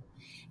 right?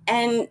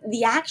 And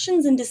the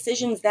actions and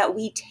decisions that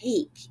we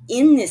take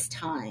in this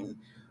time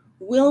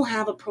will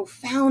have a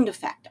profound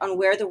effect on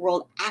where the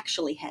world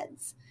actually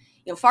heads.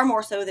 Far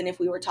more so than if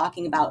we were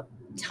talking about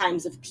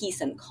times of peace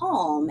and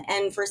calm.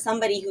 And for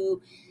somebody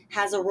who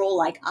has a role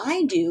like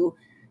I do,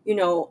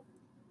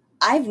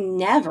 I've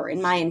never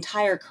in my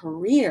entire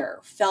career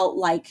felt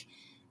like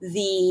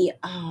the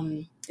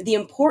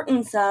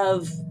importance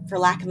of, for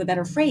lack of a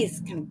better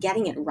phrase, kind of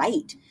getting it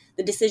right.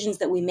 The decisions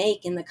that we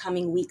make in the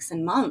coming weeks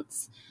and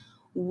months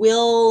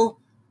will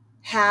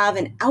have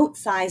an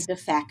outsized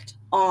effect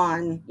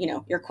on,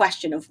 your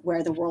question of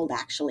where the world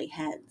actually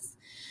heads.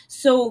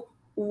 So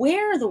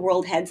where the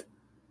world heads,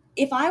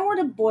 if I were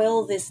to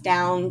boil this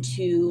down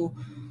to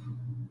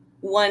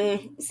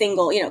one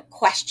single,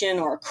 question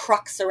or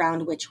crux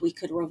around which we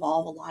could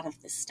revolve a lot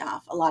of this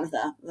stuff, a lot of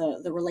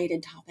the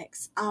related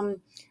topics,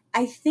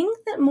 I think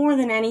that more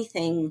than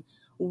anything,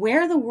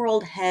 where the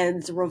world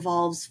heads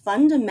revolves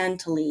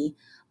fundamentally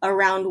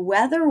around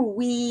whether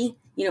we,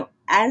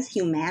 as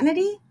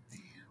humanity,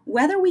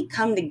 whether we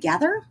come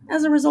together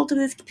as a result of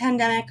this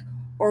pandemic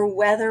or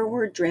whether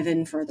we're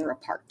driven further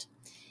apart.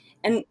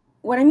 And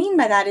what I mean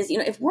by that is,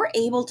 if we're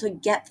able to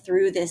get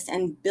through this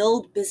and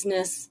build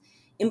business,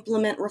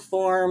 implement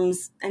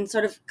reforms, and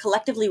sort of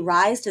collectively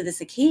rise to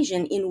this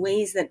occasion in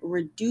ways that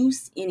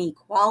reduce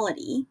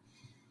inequality,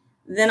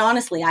 then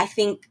honestly, I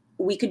think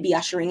we could be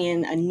ushering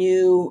in a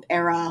new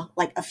era,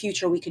 like a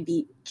future we could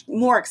be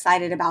more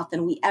excited about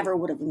than we ever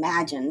would have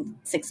imagined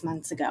 6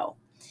 months ago.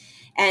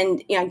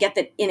 And, I get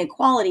that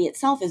inequality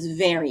itself is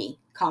very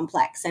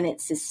complex and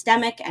it's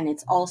systemic and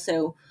it's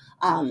also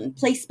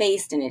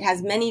place-based and it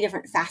has many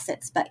different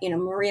facets. But,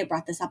 Maria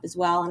brought this up as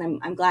well. And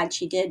I'm glad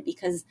she did,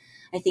 because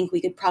I think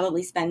we could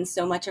probably spend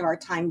so much of our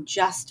time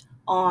just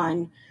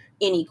on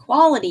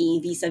inequality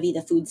vis-a-vis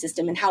the food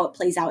system and how it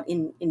plays out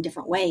in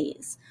different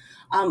ways.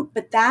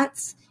 But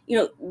that's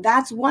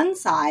one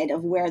side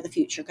of where the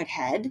future could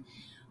head.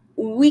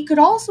 We could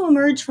also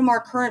emerge from our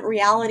current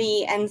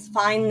reality and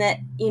find that,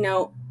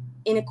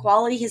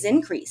 inequality has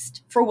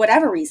increased for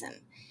whatever reason.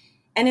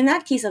 And in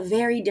that case, a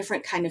very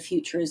different kind of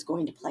future is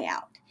going to play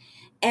out.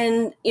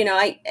 And,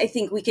 I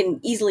think we can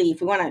easily, if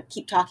we want to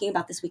keep talking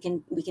about this, we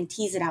can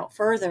tease it out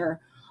further.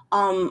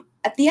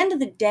 At the end of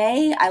the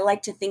day, I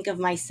like to think of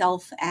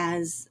myself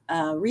as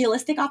a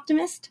realistic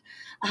optimist.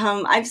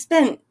 I've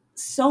spent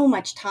so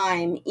much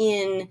time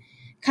in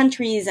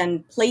countries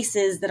and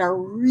places that are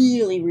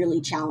really, really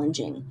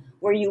challenging,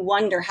 where you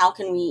wonder, how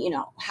can we,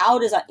 how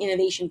does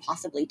innovation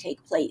possibly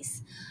take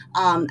place?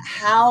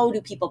 How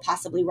do people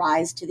possibly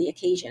rise to the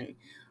occasion?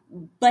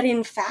 But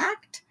in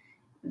fact,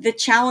 the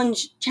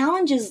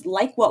challenges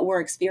like what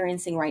we're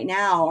experiencing right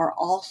now are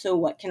also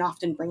what can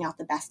often bring out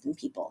the best in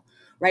people,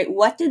 right?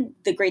 What did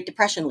the Great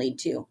Depression lead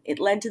to? It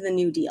led to the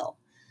New Deal.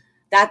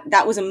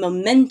 That was a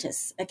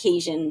momentous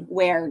occasion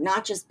where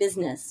not just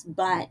business,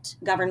 but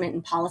government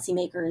and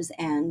policymakers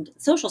and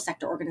social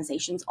sector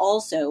organizations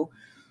also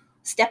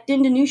stepped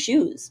into new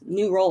shoes,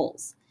 new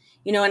roles.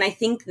 And I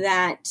think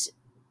that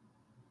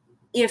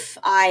if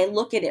I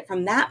look at it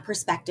from that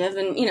perspective,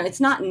 and, it's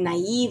not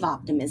naive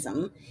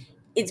optimism,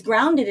 it's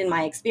grounded in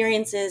my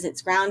experiences,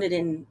 it's grounded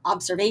in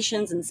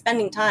observations and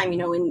spending time,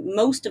 in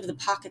most of the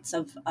pockets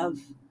of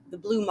the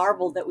blue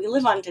marble that we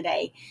live on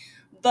today.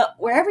 But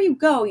wherever you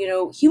go,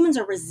 humans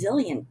are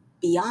resilient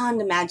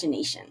beyond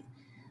imagination.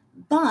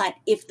 But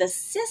if the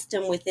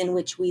system within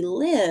which we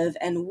live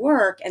and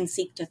work and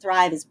seek to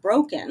thrive is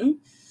broken,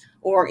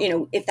 or,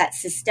 if that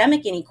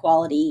systemic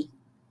inequality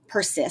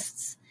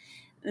persists,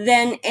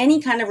 then any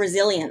kind of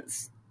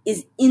resilience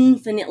is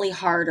infinitely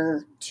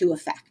harder to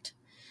affect.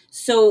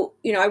 So,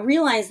 I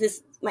realize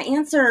this, my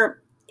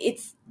answer,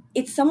 it's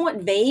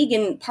somewhat vague,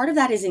 and part of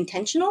that is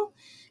intentional,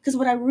 because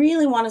what I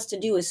really want us to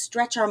do is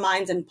stretch our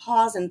minds and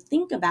pause and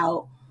think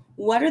about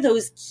what are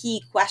those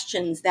key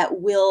questions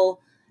that will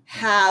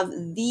have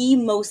the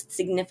most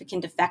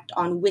significant effect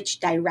on which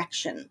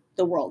direction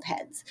the world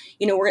heads.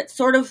 We're at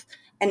sort of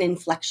an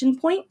inflection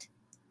point,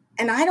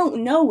 and I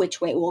don't know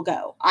which way it will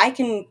go. I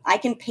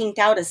can paint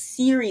out a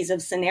series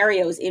of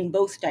scenarios in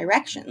both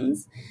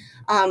directions.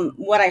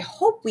 What I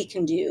hope we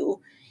can do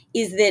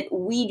is that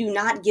we do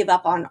not give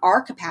up on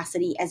our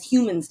capacity as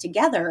humans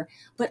together,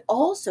 but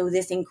also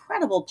this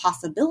incredible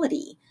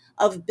possibility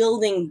of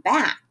building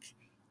back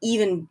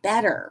even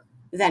better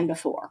than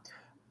before.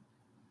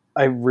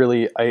 I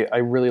really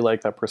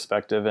like that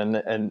perspective,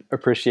 and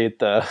appreciate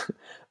the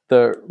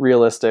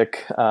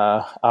realistic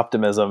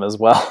optimism as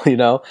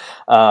well.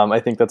 I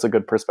think that's a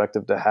good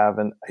perspective to have,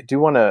 and I do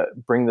want to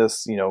bring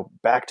this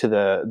back to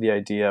the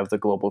idea of the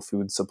global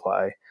food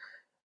supply.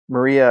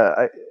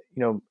 Maria,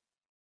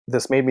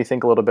 this made me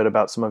think a little bit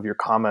about some of your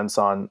comments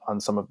on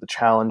some of the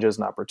challenges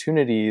and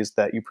opportunities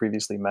that you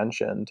previously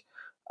mentioned.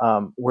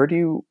 Where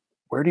do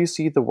you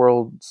see the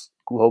world's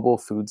global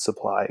food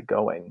supply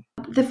going?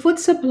 The food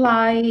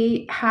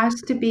supply has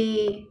to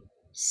be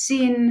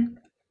seen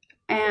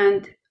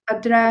and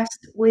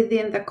addressed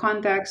within the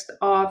context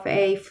of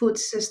a food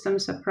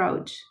systems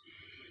approach.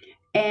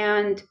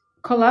 And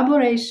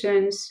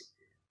collaborations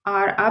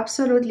are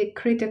absolutely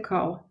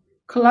critical.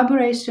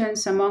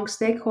 Collaborations among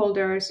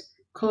stakeholders,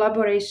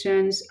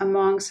 collaborations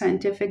among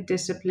scientific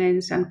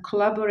disciplines, and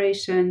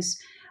collaborations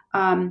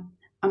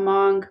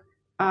among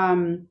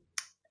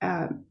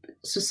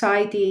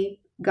society,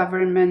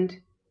 government,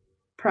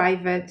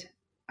 private,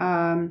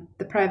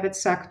 the private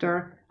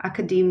sector,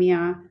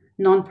 academia,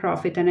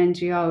 nonprofit, and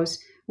NGOs.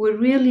 We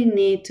really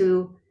need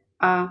to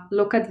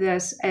look at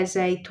this as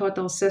a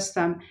total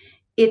system.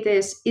 It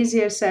is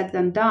easier said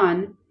than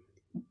done,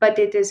 but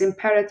it is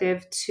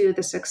imperative to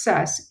the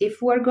success.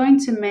 If we're going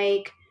to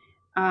make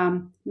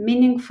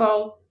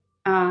meaningful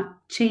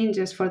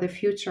changes for the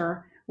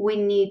future, we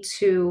need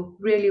to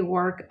really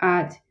work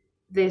at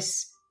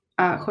this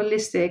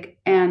holistic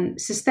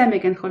and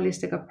systemic and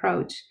holistic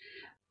approach.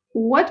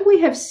 What we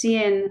have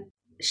seen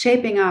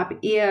shaping up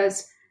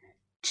is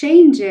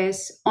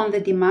changes on the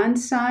demand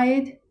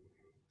side,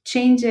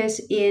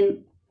 changes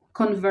in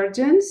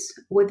convergence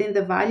within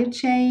the value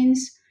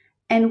chains,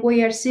 and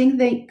we are seeing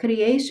the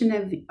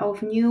creation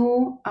of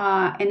new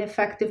and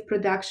effective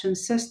production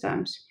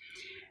systems.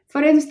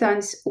 For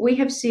instance, we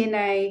have seen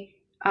a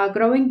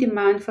growing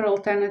demand for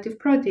alternative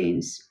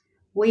proteins.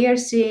 We are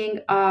seeing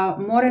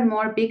more and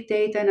more big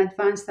data and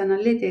advanced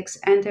analytics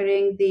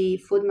entering the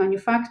food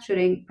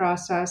manufacturing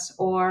process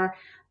or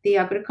the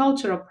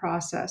agricultural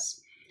process.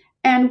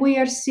 And we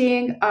are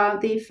seeing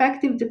the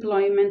effective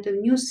deployment of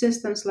new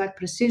systems like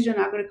precision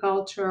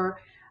agriculture,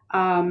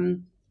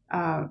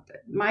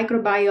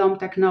 microbiome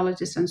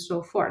technologies, and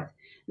so forth.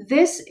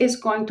 This is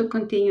going to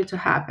continue to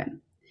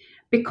happen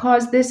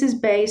because this is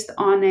based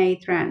on a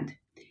trend.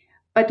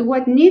 But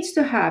what needs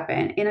to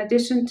happen in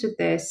addition to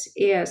this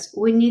is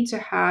we need to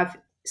have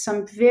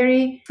some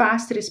very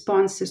fast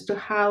responses to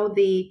how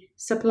the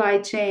supply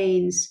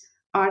chains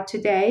are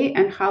today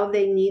and how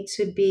they need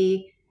to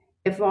be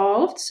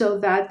evolved so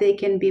that they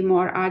can be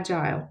more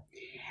agile.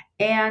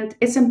 And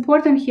it's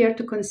important here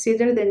to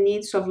consider the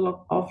needs of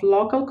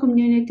local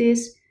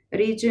communities,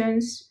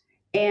 regions,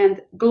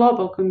 and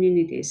global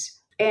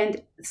communities.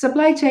 And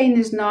supply chain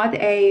is not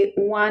a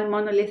one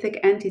monolithic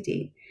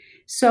entity.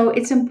 So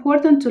it's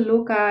important to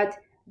look at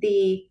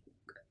the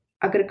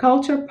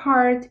agriculture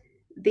part,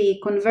 the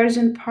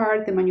conversion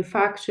part, the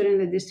manufacturing,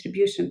 the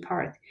distribution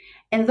part.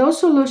 And those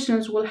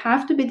solutions will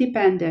have to be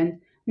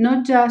dependent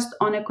not just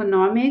on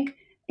economic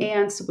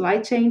and supply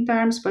chain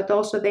terms, but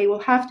also they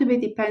will have to be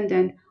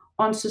dependent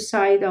on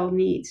societal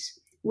needs.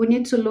 We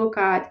need to look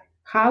at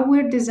how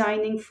we're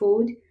designing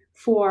food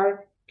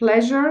for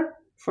pleasure,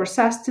 for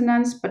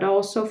sustenance, but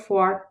also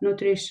for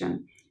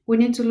nutrition. We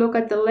need to look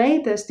at the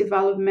latest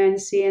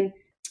developments in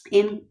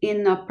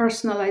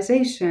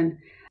personalization.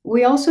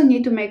 We also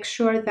need to make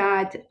sure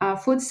that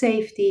food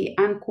safety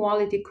and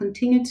quality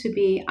continue to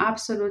be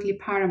absolutely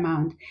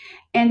paramount.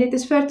 And it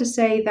is fair to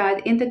say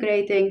that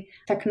integrating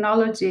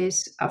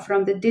technologies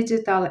from the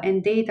digital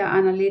and data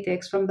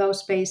analytics from those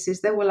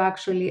spaces, that will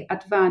actually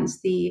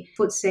advance the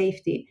food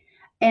safety.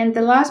 And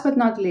the last but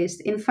not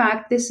least, in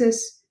fact, this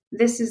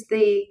is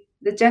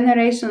the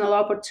generational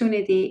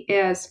opportunity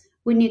is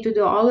we need to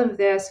do all of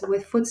this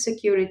with food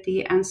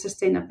security and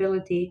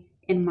sustainability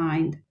in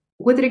mind.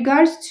 With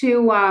regards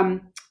to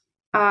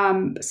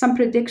some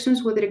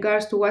predictions with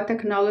regards to what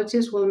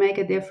technologies will make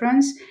a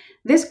difference,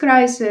 this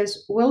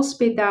crisis will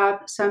speed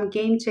up some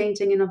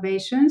game-changing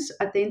innovations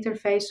at the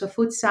interface of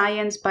food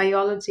science,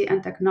 biology,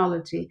 and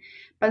technology.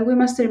 But we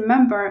must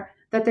remember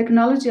that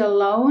technology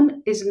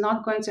alone is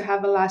not going to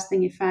have a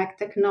lasting effect.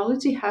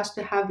 Technology has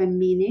to have a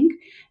meaning,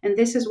 and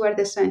this is where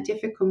the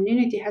scientific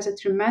community has a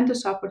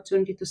tremendous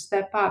opportunity to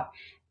step up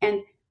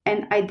and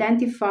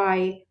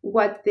identify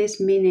what this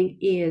meaning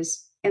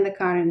is in the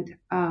current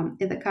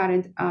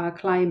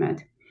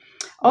climate.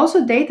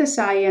 Also, data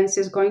science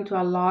is going to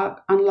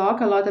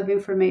unlock a lot of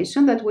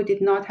information that we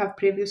did not have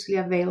previously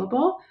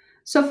available.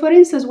 So, for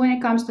instance, when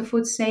it comes to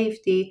food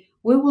safety,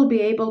 we will be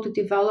able to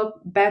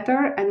develop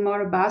better and more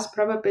robust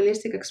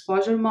probabilistic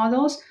exposure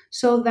models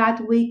so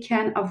that we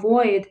can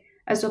avoid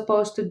as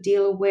opposed to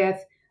deal with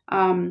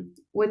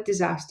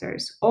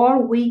disasters,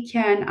 or we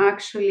can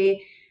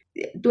actually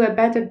do a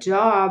better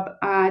job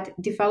at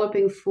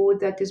developing food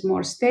that is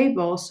more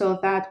stable so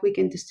that we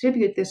can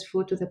distribute this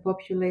food to the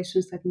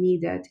populations that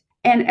need it.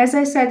 And as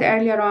I said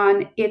earlier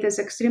on, it is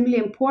extremely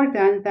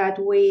important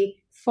that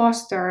we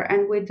foster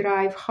and we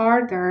drive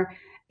harder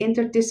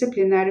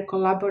interdisciplinary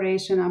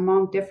collaboration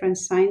among different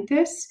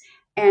scientists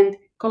and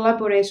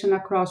collaboration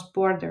across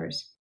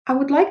borders. I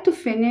would like to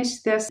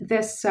finish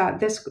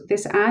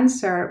this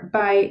answer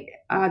by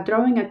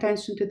drawing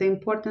attention to the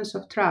importance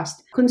of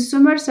trust.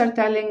 Consumers are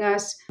telling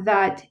us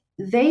that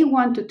they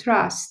want to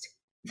trust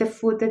the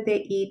food that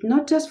they eat,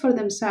 not just for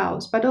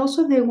themselves, but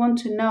also they want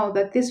to know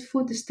that this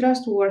food is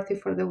trustworthy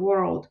for the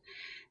world.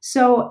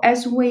 So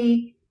as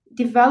we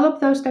develop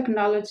those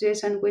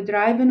technologies and we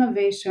drive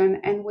innovation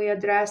and we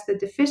address the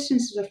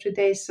deficiencies of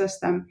today's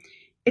system,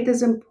 it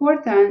is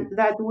important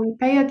that we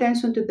pay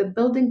attention to the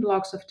building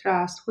blocks of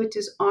trust, which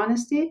is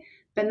honesty,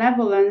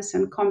 benevolence,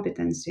 and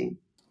competency.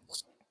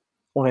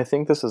 Well, I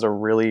think this is a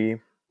really,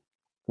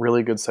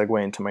 really good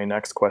segue into my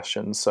next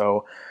question.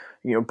 So,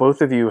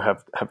 both of you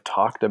have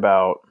talked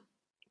about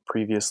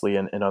previously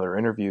in other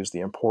interviews the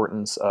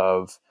importance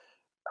of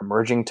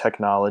emerging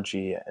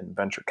technology and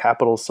venture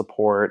capital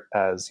support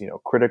as,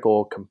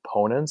 critical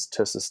components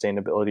to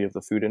sustainability of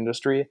the food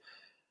industry.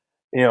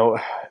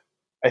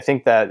 I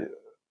think that,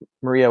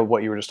 Maria,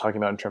 what you were just talking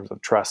about in terms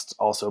of trust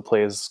also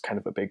plays kind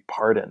of a big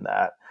part in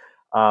that.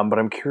 But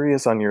I'm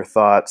curious on your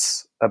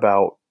thoughts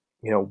about,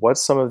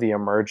 what's some of the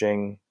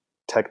emerging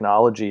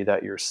technology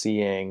that you're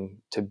seeing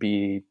to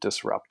be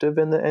disruptive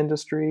in the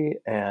industry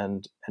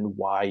and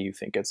why you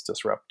think it's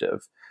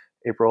disruptive.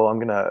 April, I'm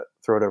going to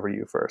throw it over to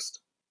you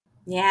first.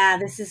 Yeah,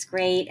 this is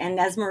great. And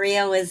as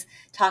Maria was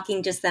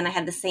talking just then, I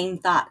had the same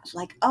thought,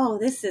 like, oh,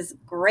 this is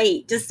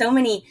great. Just so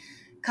many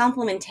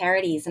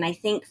complementarities. And I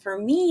think for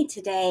me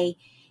today,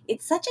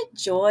 it's such a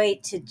joy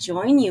to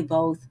join you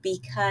both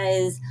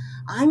because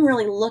I'm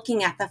really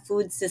looking at the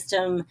food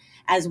system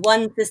as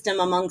one system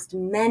amongst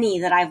many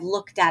that I've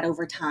looked at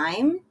over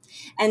time.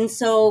 And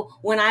so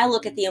when I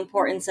look at the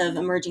importance of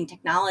emerging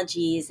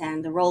technologies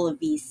and the role of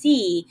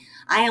VC,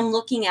 I am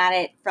looking at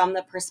it from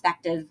the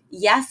perspective,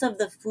 yes, of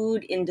the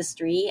food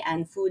industry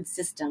and food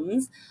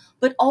systems,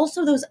 but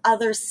also those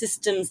other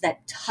systems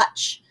that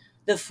touch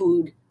the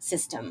food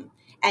system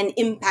and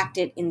impact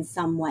it in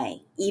some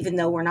way, even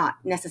though we're not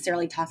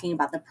necessarily talking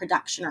about the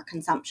production or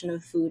consumption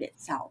of food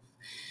itself.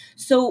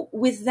 So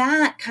with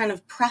that kind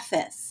of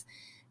preface,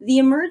 the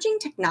emerging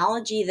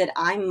technology that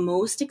I'm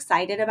most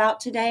excited about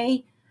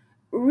today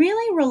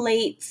really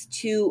relates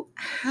to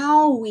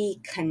how we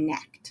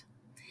connect.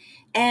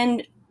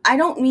 And I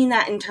don't mean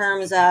that in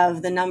terms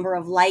of the number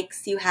of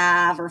likes you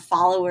have or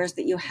followers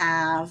that you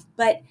have,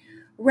 but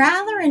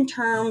rather in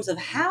terms of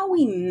how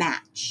we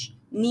match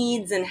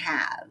needs and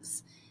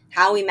haves,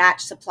 how we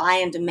match supply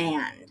and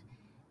demand,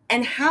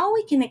 and how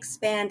we can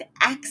expand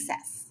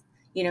access,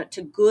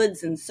 to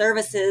goods and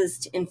services,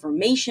 to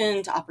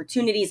information, to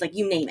opportunities, like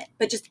you name it,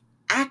 but just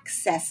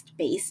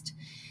access-based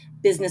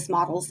business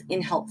models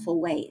in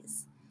helpful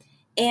ways.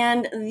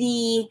 And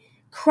the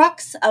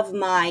crux of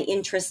my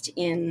interest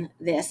in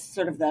this,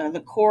 sort of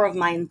the core of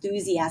my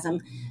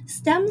enthusiasm,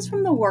 stems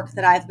from the work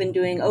that I've been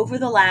doing over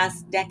the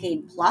last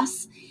decade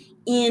plus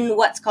in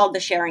what's called the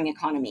sharing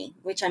economy,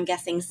 which I'm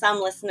guessing some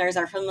listeners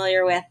are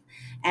familiar with.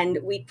 And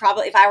we'd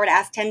probably, if I were to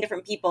ask 10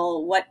 different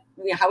people,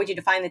 how would you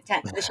define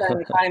the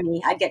sharing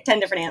economy? I'd get 10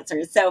 different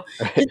answers. So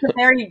just a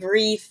very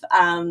brief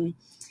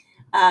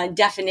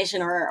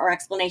definition or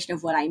explanation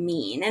of what I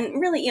mean. And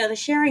really, the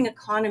sharing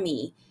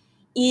economy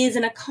is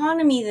an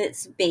economy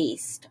that's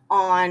based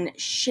on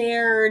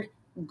shared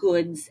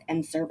goods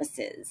and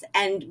services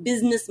and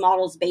business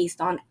models based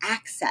on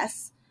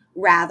access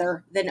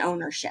rather than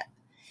ownership.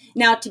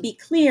 Now, to be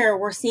clear,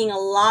 we're seeing a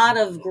lot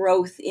of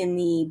growth in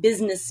the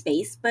business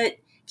space, but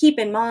keep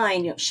in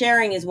mind,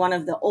 sharing is one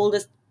of the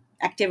oldest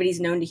activities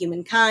known to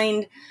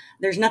humankind.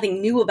 There's nothing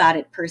new about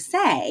it per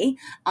se,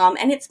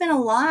 and it's been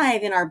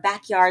alive in our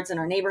backyards and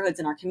our neighborhoods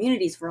and our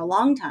communities for a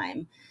long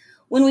time.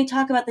 When we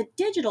talk about the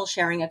digital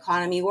sharing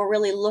economy, we're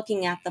really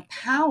looking at the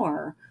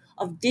power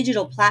of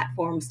digital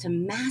platforms to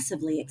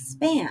massively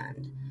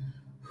expand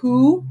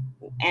who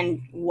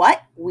and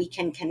what we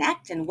can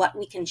connect and what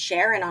we can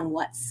share and on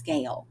what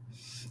scale.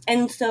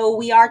 And so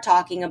we are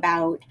talking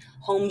about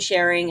home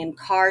sharing and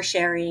car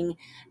sharing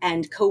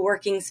and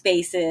co-working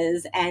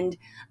spaces and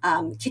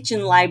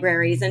kitchen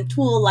libraries and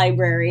tool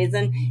libraries.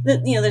 And,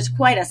 there's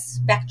quite a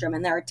spectrum,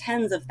 and there are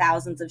tens of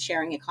thousands of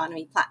sharing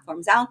economy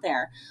platforms out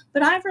there.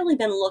 But I've really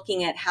been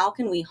looking at how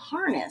can we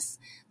harness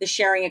the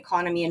sharing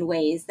economy in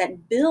ways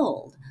that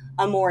build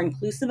a more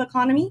inclusive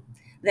economy,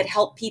 that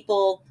help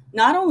people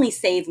not only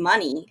save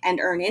money and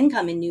earn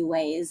income in new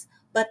ways,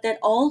 but that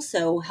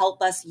also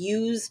help us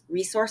use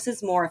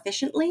resources more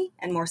efficiently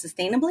and more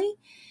sustainably.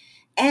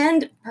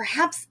 And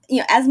perhaps,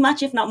 as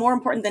much, if not more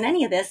important than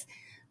any of this,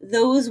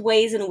 those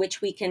ways in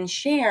which we can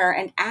share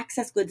and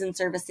access goods and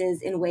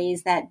services in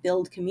ways that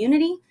build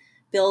community,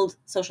 build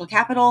social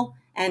capital,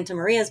 and to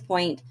Maria's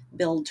point,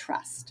 build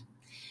trust.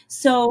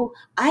 So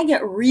I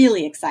get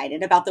really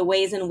excited about the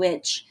ways in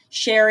which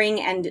sharing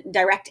and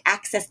direct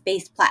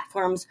access-based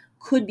platforms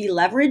could be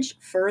leveraged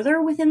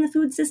further within the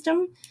food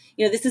system.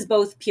 This is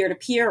both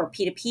peer-to-peer or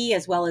P2P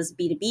as well as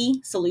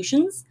B2B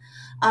solutions.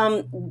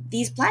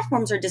 These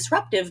platforms are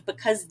disruptive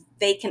because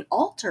they can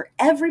alter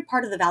every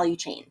part of the value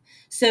chain.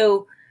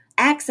 So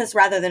access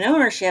rather than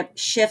ownership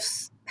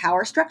shifts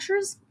power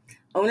structures,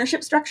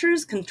 ownership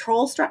structures,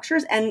 control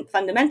structures, and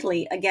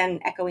fundamentally,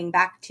 again, echoing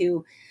back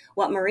to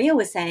what Maria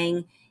was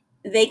saying,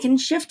 they can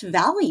shift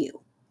value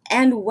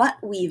and what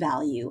we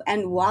value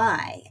and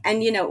why.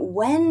 And,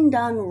 when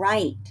done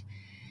right,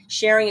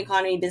 sharing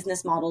economy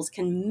business models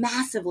can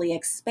massively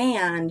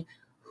expand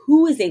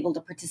who is able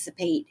to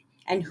participate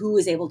and who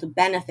is able to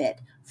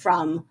benefit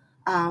from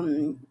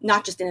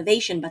not just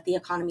innovation, but the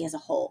economy as a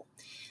whole.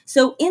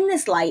 So in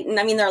this light, and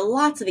there are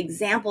lots of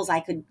examples I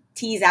could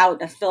tease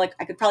out. I feel like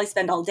I could probably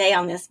spend all day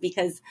on this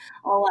because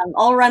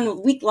I'll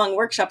run week-long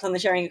workshops on the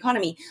sharing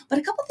economy. But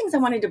a couple things I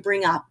wanted to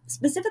bring up,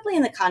 specifically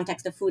in the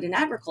context of food and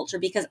agriculture,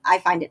 because I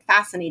find it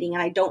fascinating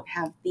and I don't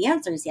have the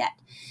answers yet.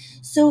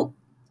 So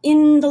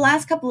in the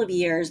last couple of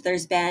years,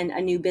 there's been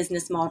a new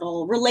business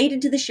model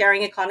related to the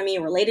sharing economy,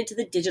 related to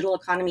the digital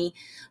economy,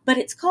 but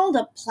it's called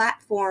a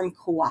platform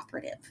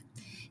cooperative.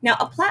 Now,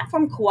 a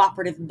platform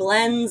cooperative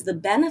blends the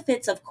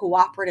benefits of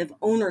cooperative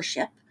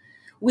ownership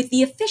with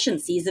the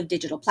efficiencies of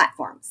digital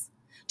platforms.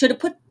 So to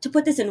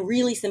put this in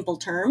really simple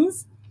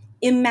terms,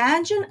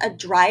 imagine a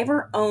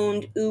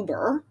driver-owned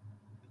Uber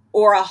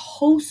or a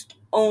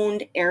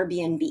host-owned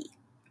Airbnb,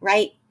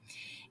 right?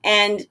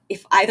 And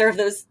if either of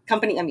those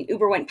companies,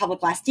 Uber went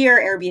public last year,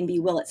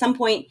 Airbnb will at some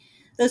point,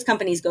 those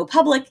companies go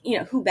public,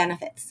 who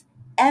benefits?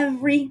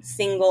 Every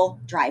single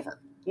driver,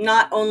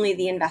 not only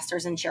the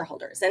investors and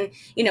shareholders. And,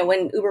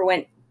 when Uber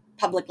went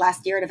public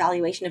last year at a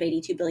valuation of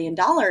 $82 billion,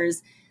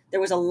 there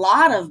was a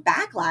lot of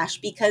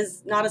backlash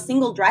because not a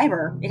single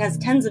driver, it has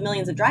tens of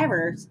millions of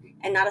drivers,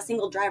 and not a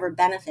single driver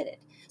benefited.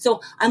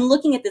 So I'm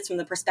looking at this from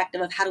the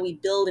perspective of how do we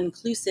build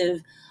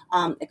inclusive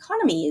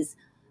economies.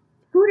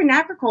 Food and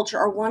agriculture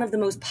are one of the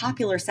most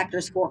popular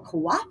sectors for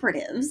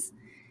cooperatives.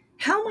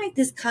 How might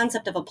this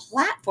concept of a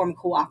platform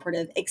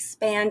cooperative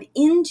expand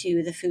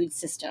into the food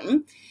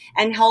system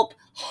and help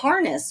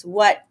harness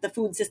what the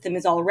food system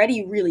is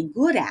already really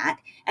good at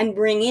and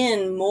bring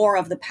in more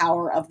of the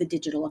power of the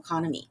digital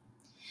economy?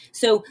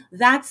 So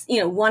that's,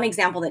 one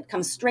example that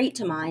comes straight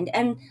to mind.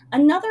 And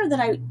another that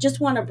I just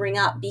want to bring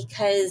up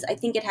because I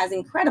think it has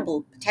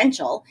incredible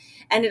potential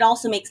and it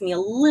also makes me a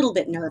little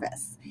bit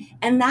nervous.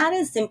 And that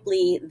is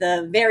simply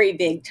the very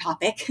big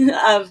topic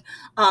of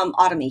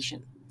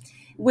automation,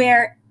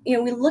 where,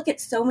 we look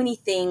at so many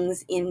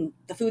things in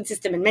the food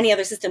system and many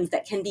other systems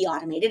that can be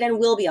automated and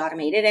will be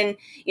automated. And,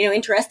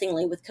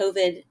 interestingly, with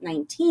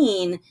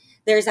COVID-19,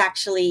 there's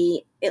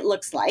actually, it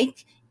looks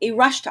like, a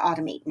rush to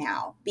automate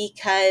now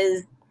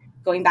because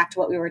going back to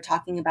what we were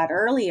talking about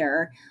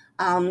earlier,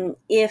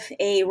 if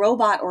a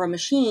robot or a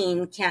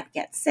machine can't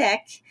get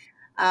sick,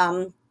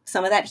 some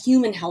of that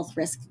human health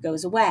risk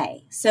goes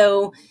away.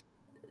 So,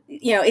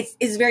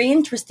 it's very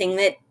interesting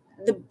that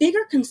the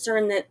bigger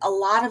concern that a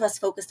lot of us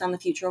focused on the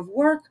future of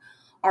work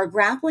are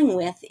grappling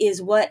with is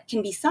what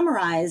can be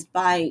summarized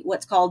by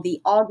what's called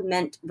the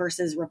augment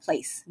versus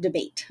replace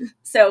debate.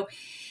 So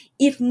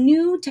if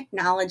new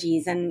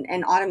technologies and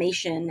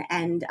automation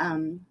and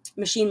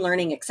machine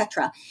learning, et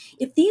cetera,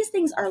 if these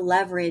things are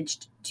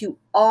leveraged to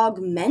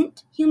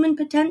augment human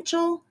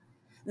potential,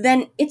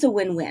 then it's a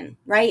win-win,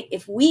 right?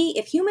 If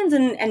humans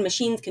and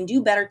machines can do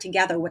better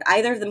together what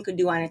either of them could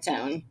do on its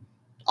own,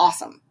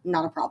 awesome,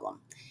 not a problem.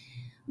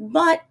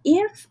 But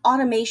if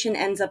automation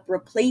ends up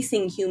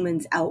replacing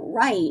humans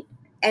outright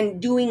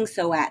and doing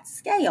so at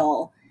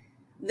scale,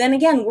 then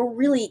again, we're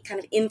really kind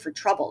of in for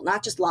trouble,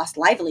 not just lost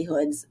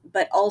livelihoods,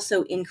 but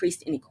also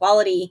increased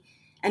inequality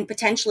and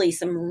potentially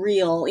some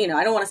real,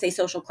 I don't want to say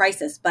social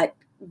crisis, but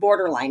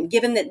borderline.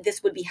 Given that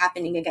this would be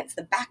happening against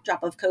the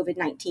backdrop of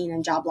COVID-19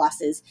 and job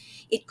losses,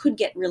 it could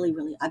get really,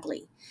 really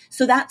ugly.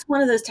 So that's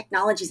one of those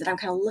technologies that I'm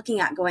kind of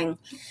looking at going,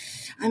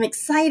 I'm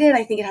excited.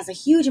 I think it has a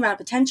huge amount of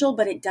potential,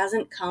 but it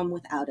doesn't come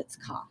without its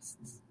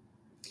costs.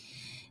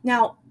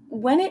 Now,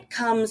 when it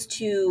comes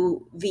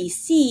to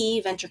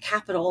VC, venture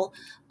capital,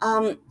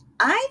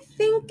 I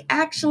think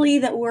actually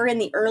that we're in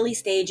the early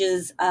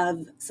stages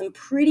of some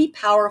pretty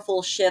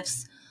powerful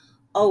shifts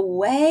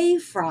away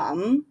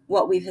from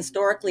what we've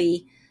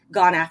historically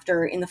gone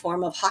after in the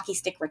form of hockey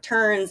stick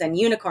returns and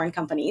unicorn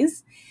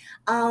companies.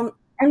 And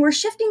we're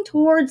shifting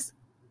towards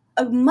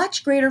a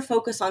much greater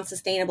focus on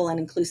sustainable and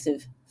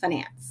inclusive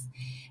finance.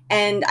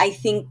 And I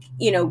think,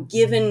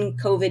 given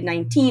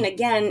COVID-19,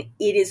 again,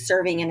 it is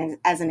serving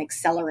as an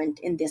accelerant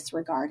in this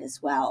regard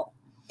as well.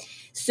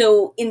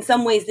 So in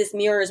some ways, this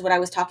mirrors what I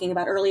was talking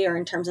about earlier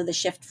in terms of the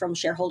shift from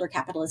shareholder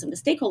capitalism to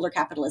stakeholder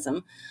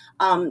capitalism.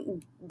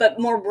 But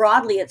more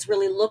broadly, it's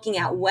really looking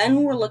at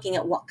when we're looking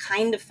at what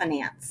kind of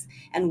finance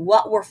and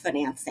what we're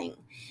financing,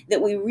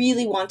 that we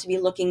really want to be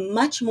looking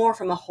much more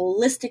from a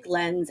holistic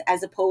lens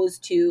as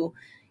opposed to,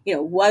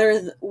 what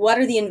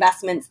are the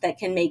investments that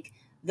can make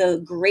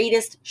the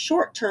greatest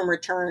short-term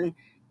return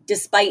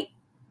despite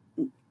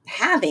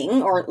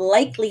having or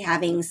likely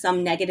having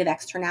some negative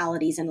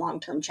externalities and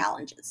long-term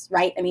challenges,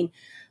 right? I mean,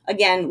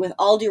 again, with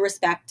all due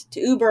respect to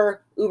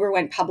Uber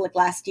went public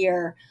last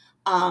year.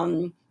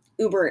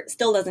 Uber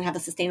still doesn't have a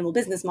sustainable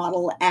business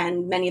model,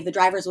 and many of the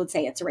drivers would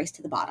say it's a race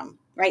to the bottom,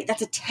 right?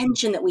 That's a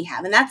tension that we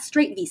have, and that's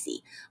straight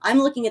VC. I'm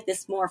looking at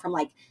this more from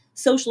like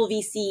social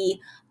VC.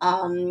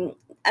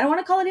 I don't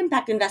want to call it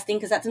impact investing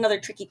because that's another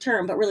tricky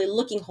term, but really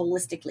looking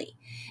holistically.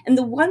 And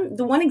the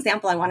one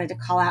example I wanted to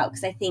call out,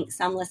 because I think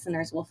some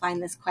listeners will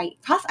find this quite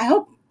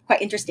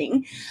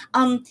interesting.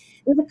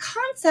 There's a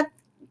concept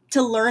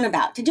to learn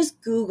about, to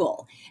just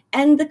Google.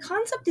 And the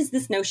concept is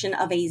this notion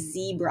of a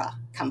zebra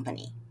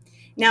company.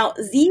 Now,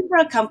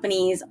 zebra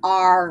companies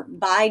are,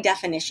 by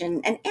definition,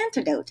 an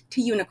antidote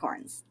to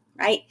unicorns,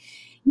 right?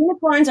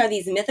 Unicorns are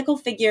these mythical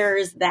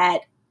figures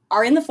that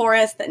are in the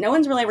forest that no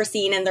one's really ever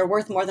seen, and they're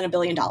worth more than $1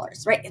 billion,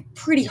 right? It's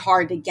pretty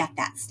hard to get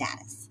that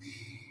status.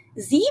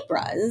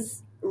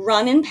 Zebras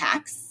run in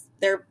packs.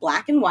 They're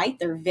black and white.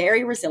 They're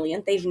very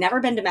resilient. They've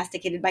never been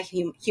domesticated by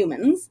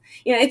humans.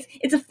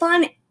 It's a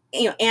fun,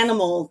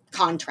 animal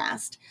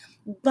contrast.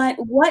 But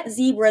what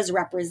zebras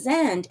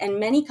represent, and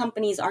many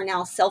companies are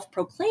now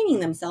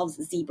self-proclaiming themselves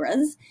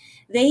zebras,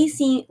 they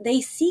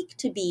seek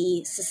to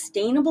be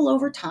sustainable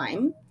over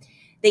time.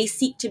 They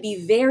seek to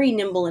be very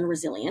nimble and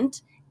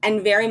resilient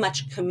and very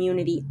much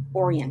community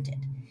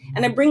oriented.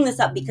 And I bring this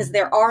up because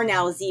there are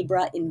now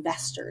zebra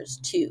investors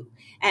too.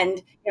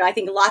 And I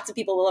think lots of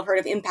people will have heard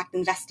of impact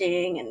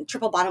investing and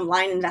triple bottom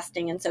line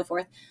investing and so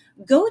forth.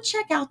 Go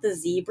check out the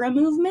zebra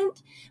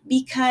movement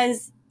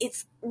because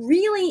it's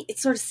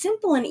sort of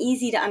simple and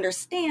easy to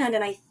understand.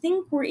 And I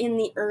think we're in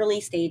the early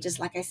stages,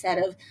 like I said,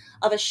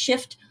 of a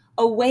shift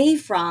away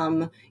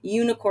from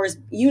unicorns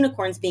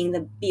being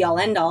the be all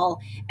end all,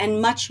 and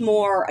much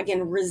more,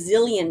 again,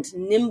 resilient,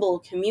 nimble,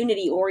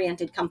 community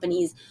oriented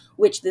companies,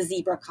 which the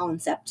zebra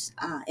concept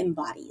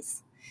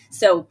embodies.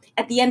 So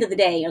at the end of the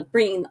day,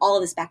 bringing all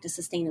of this back to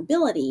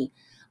sustainability,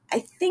 I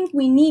think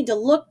we need to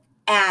look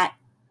at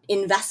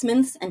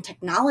investments and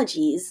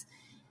technologies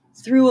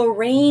through a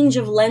range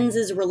of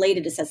lenses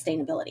related to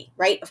sustainability,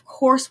 right? Of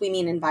course, we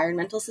mean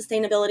environmental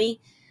sustainability.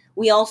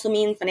 We also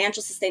mean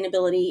financial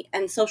sustainability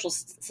and social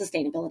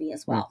sustainability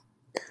as well.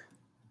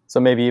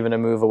 So maybe even a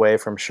move away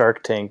from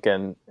Shark Tank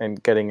and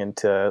getting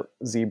into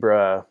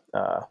zebra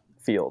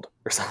field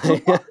or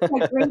something. I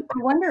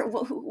wonder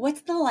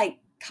what's the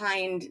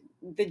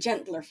the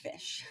gentler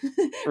fish,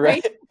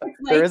 right?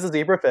 There is a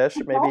zebra fish.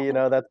 Maybe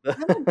that's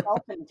the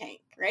dolphin tank,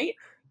 right?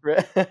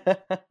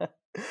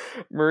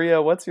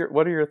 Maria, what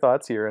are your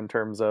thoughts here in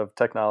terms of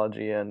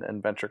technology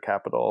and venture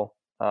capital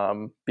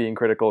being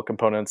critical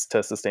components to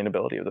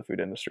sustainability of the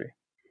food industry?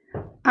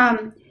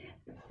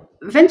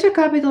 Venture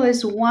capital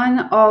is one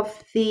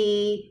of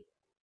the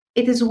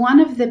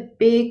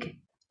big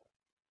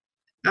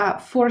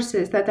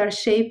forces that are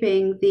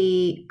shaping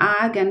the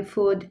ag and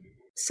food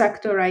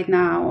sector right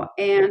now,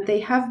 and they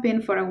have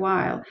been for a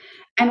while.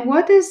 And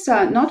what is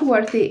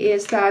noteworthy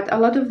is that a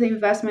lot of the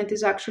investment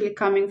is actually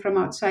coming from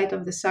outside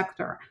of the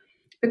sector,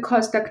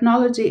 because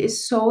technology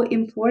is so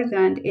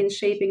important in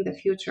shaping the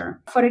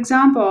future. For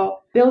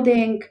example,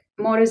 building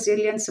more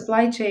resilient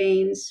supply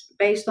chains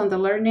based on the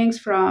learnings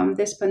from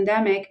this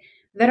pandemic,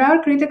 there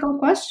are critical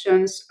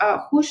questions.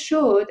 Who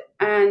should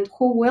and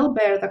who will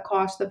bear the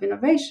cost of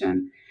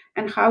innovation?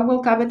 And how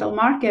will capital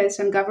markets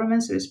and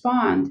governments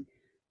respond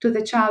to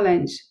the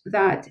challenge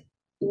that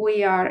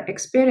we are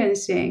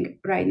experiencing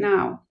right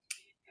now?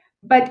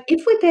 But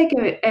if we take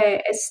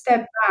a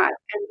step back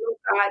and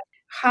look at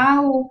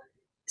how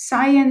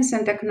science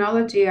and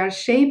technology are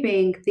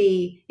shaping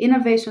the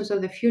innovations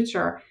of the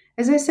future,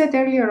 as I said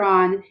earlier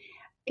on,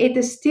 it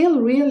is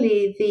still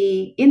really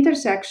the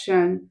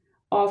intersection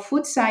of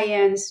food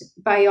science,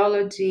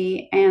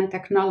 biology, and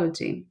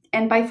technology.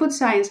 And by food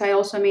science, I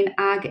also mean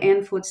ag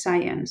and food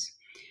science.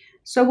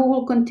 So we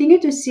will continue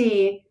to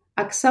see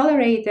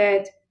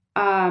accelerated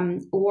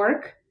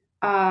work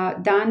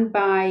done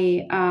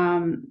by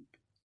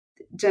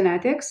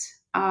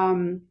genetics.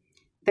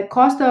 The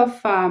cost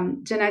of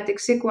genetic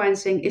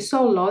sequencing is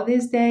so low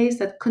these days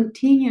that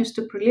continues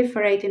to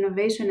proliferate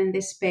innovation in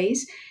this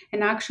space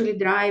and actually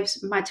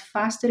drives much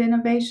faster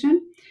innovation.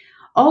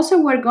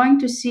 Also, we're going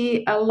to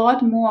see a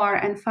lot more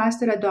and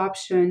faster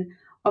adoption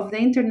of the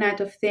Internet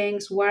of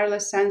Things,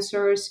 wireless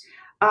sensors,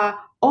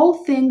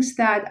 all things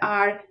that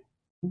are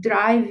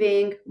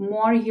driving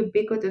more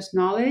ubiquitous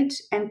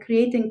knowledge and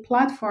creating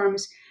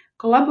platforms,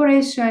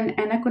 collaboration,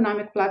 and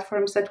economic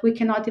platforms that we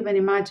cannot even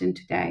imagine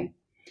today.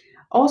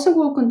 Also,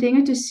 we'll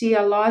continue to see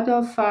a lot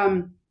of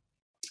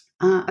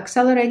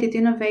accelerated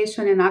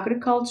innovation in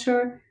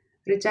agriculture,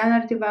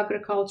 regenerative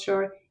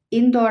agriculture,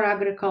 indoor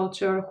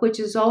agriculture, which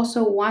is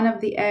also one of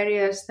the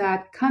areas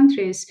that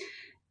countries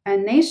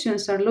and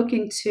nations are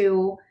looking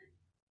to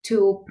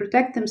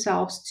protect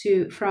themselves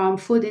from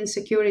food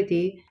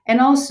insecurity, and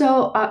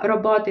also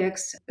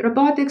robotics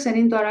and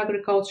indoor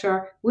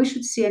agriculture. We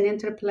should see an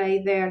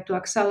interplay there to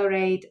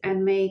accelerate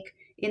and make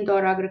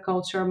indoor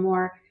agriculture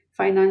more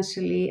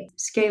financially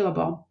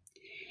scalable.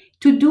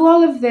 To do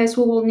all of this,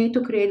 we will need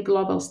to create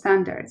global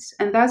standards,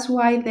 and that's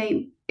why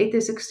it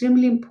is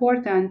extremely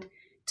important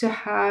to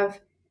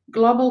have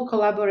global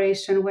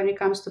collaboration when it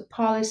comes to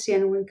policy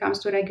and when it comes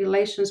to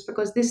regulations,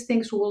 because these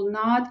things will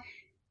not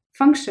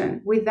function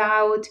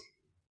without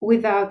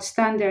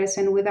standards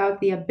and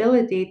without the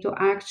ability to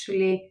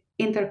actually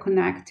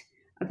interconnect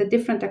the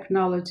different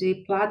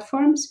technology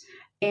platforms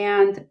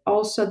and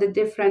also the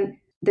different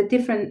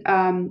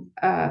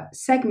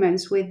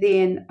segments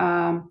within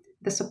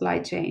the supply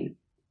chain.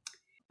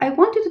 I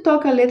wanted to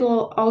talk a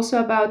little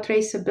also about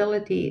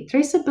traceability.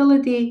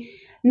 Traceability,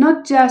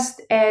 not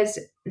just as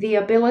the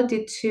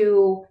ability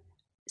to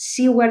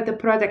see where the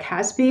product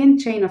has been,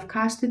 chain of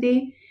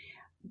custody,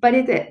 but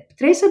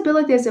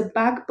traceability is a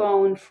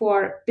backbone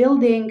for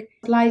building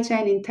supply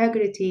chain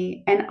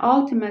integrity and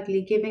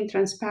ultimately giving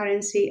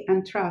transparency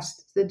and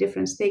trust to the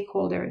different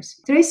stakeholders.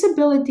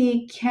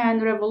 Traceability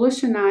can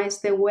revolutionize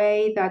the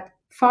way that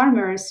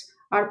farmers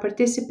are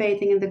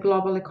participating in the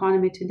global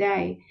economy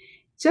today.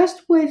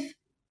 Just with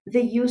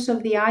the use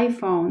of the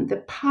iPhone,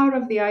 the power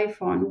of the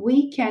iPhone,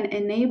 we can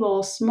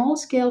enable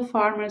small-scale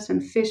farmers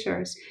and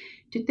fishers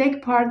to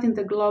take part in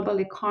the global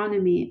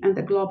economy and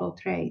the global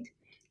trade.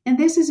 And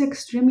this is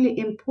extremely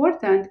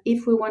important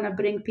if we want to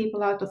bring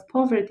people out of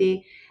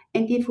poverty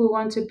and if we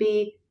want to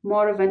be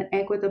more of an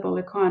equitable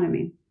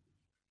economy.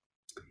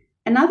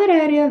 Another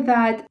area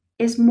that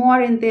is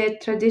more in the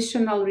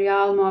traditional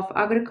realm of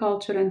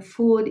agriculture and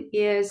food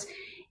is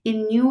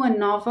in new and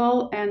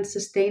novel and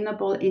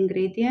sustainable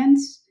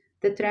ingredients.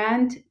 The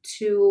trend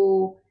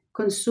to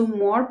consume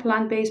more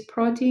plant-based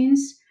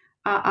proteins,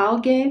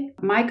 algae,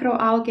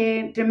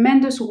 microalgae,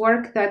 tremendous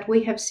work that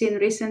we have seen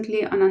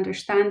recently on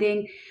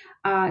understanding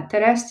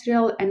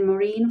terrestrial and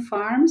marine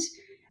farms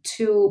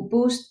to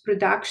boost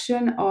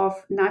production of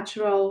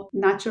natural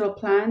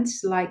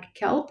plants like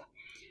kelp,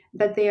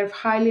 that they are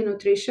highly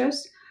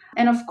nutritious.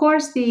 And of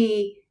course,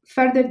 the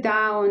further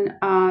down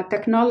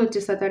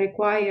technologies that are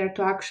required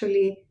to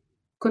actually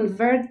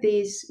convert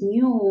these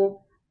new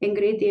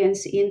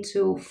ingredients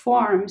into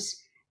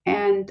forms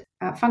and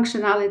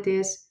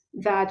functionalities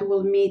that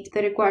will meet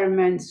the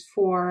requirements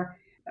for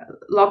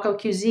local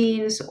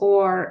cuisines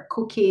or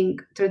cooking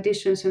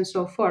traditions and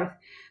so forth.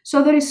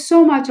 So there is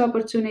so much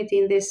opportunity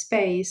in this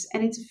space,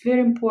 and it's very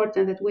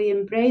important that we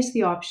embrace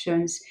the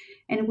options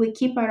and we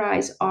keep our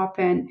eyes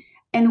open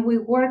and we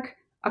work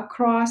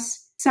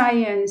across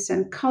science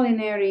and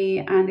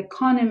culinary and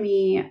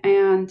economy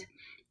and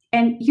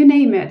you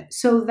name it,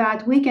 so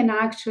that we can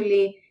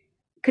actually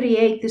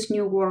create this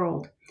new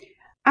world.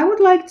 I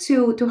would like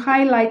to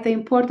highlight the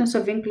importance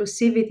of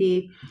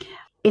inclusivity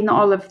in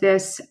all of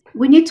this.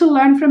 We need to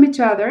learn from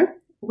each other.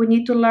 We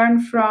need to learn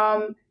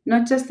from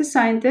not just the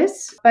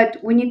scientists, but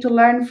we need to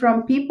learn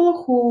from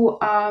people who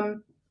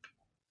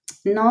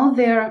know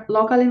their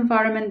local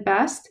environment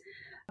best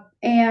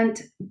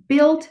and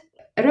build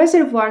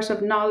reservoirs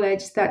of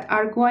knowledge that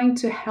are going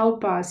to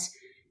help us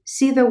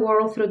see the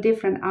world through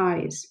different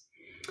eyes.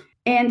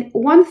 And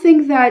one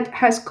thing that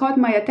has caught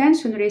my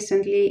attention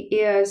recently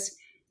is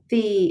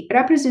the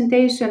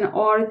representation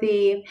or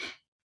the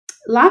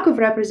lack of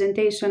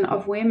representation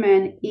of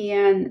women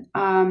in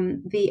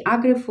the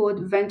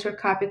agri-food venture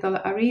capital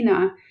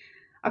arena.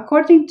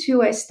 According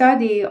to a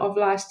study of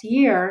last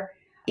year,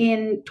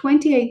 in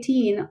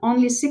 2018,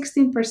 only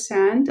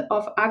 16%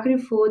 of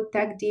agri-food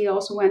tech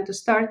deals went to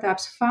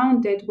startups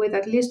founded with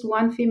at least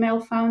one female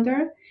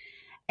founder,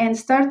 and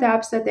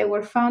startups that they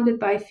were founded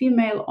by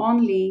females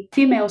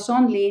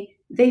only,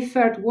 they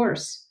fared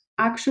worse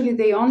actually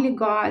they only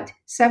got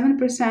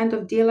 7%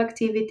 of deal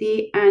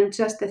activity and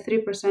just the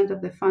 3%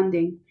 of the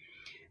funding.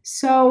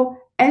 So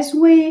as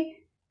we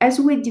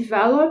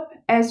develop,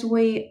 as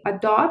we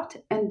adopt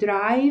and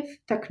drive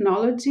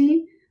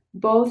technology,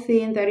 both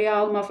in the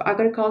realm of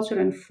agriculture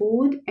and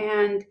food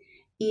and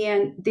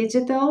in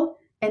digital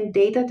and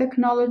data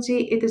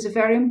technology, it is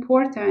very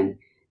important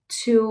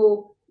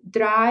to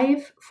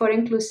drive for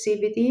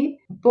inclusivity,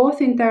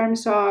 both in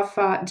terms of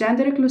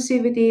gender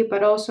inclusivity,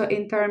 but also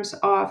in terms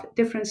of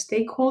different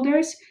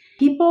stakeholders,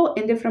 people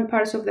in different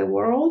parts of the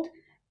world,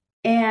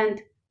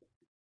 and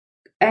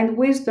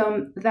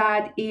wisdom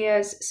that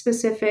is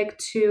specific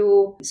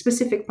to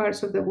specific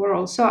parts of the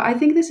world. So I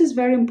think this is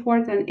very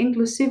important.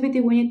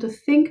 Inclusivity, we need to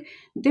think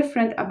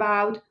different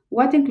about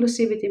what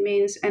inclusivity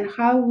means and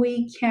how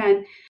we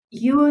can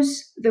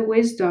use the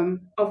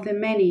wisdom of the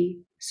many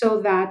so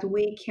that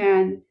we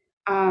can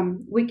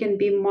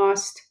be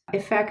most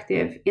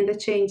effective in the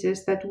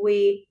changes that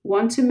we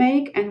want to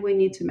make and we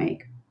need to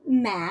make.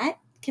 Matt,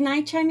 can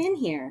I chime in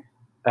here?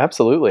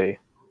 Absolutely.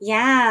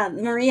 Yeah,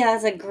 Maria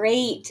is a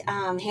great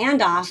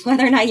handoff,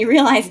 whether or not you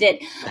realized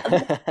it.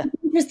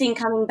 Interesting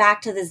coming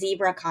back to the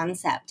zebra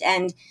concept.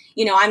 And,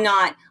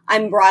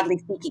 I'm broadly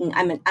speaking,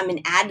 I'm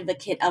an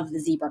advocate of the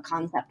zebra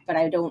concept, but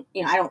I don't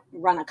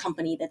run a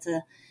company I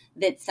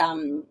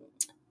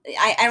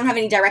don't have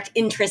any direct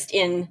interest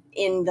in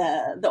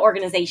the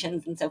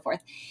organizations and so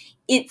forth.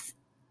 It's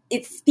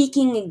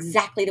speaking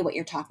exactly to what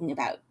you're talking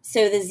about.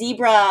 So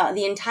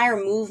the entire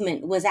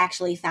movement was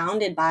actually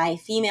founded by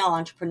female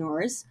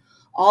entrepreneurs,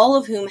 all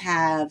of whom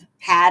have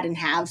had and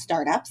have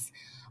startups,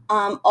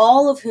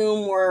 all of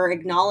whom were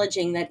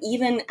acknowledging that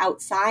even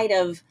outside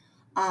of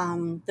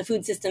the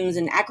food systems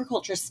and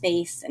agriculture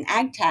space and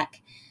ag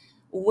tech,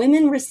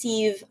 women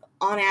receive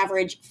on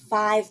average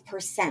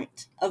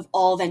 5% of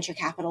all venture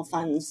capital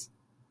funds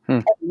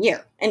every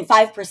year. And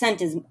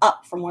 5% is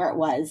up from where it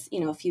was,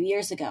 a few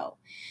years ago.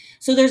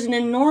 So there's an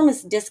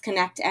enormous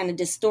disconnect and a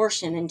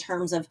distortion in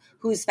terms of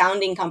who's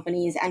founding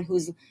companies and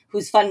who's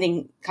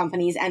funding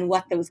companies and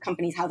what those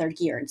companies, how they're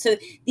geared. So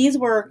these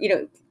were,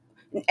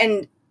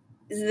 and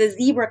the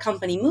zebra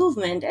company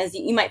movement, as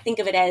you might think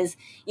of it as,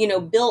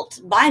 built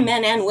by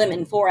men and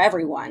women for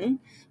everyone.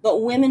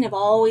 But women have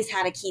always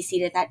had a key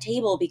seat at that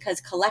table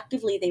because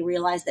collectively they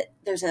realize that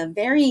there's a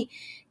very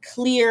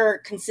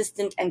clear,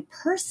 consistent, and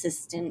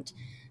persistent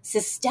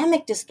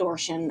systemic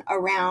distortion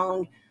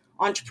around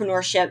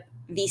entrepreneurship,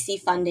 VC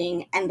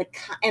funding, and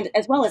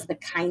as well as the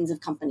kinds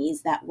of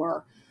companies that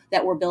we're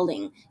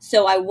building.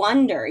 So I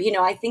wonder,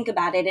 I think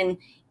about it, and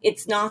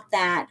it's not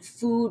that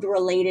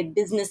food-related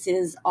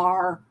businesses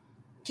are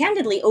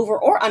candidly over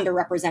or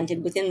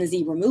underrepresented within the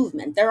zebra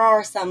movement. There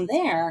are some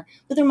there,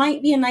 but there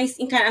might be a nice,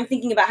 I'm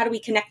thinking about how do we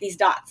connect these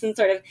dots and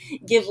sort of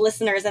give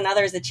listeners and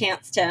others a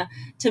chance to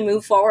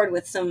move forward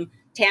with some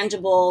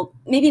tangible,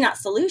 maybe not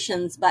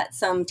solutions, but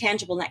some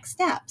tangible next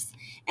steps.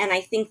 And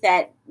I think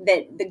that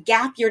the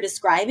gap you're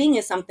describing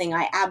is something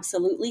I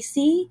absolutely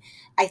see.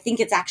 I think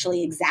it's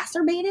actually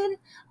exacerbated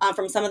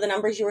from some of the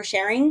numbers you were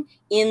sharing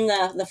in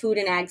the food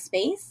and ag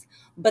space.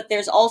 But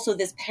there's also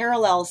this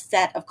parallel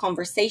set of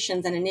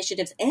conversations and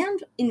initiatives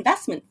and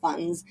investment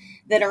funds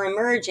that are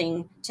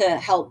emerging to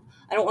help,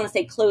 I don't want to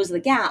say close the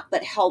gap,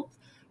 but help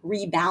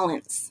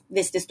rebalance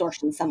this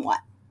distortion somewhat.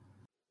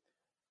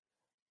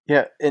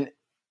 Yeah. And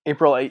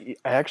April, I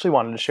actually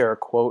wanted to share a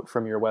quote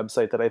from your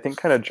website that I think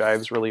kind of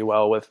jives really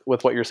well with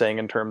what you're saying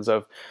in terms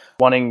of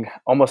wanting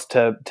almost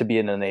to be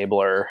an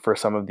enabler for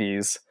some of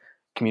these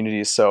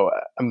communities. So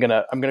I'm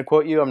gonna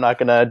quote you. I'm not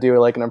gonna do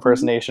like an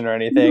impersonation or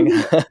anything,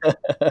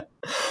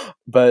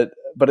 but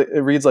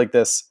it reads like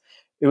this: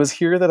 "It was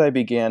here that I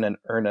began in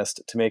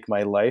earnest to make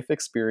my life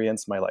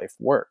experience my life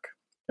work,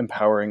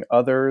 empowering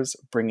others,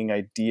 bringing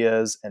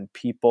ideas and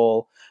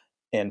people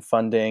and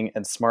funding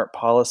and smart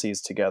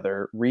policies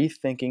together,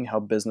 rethinking how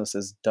business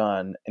is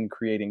done and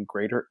creating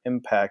greater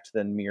impact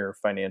than mere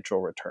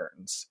financial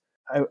returns."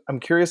 I'm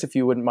curious if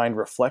you wouldn't mind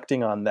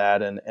reflecting on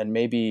that and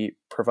maybe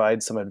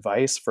provide some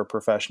advice for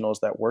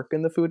professionals that work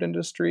in the food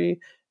industry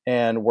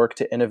and work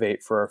to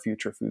innovate for our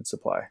future food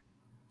supply.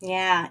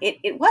 Yeah,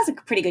 it was a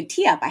pretty good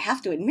tee up, I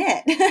have to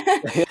admit.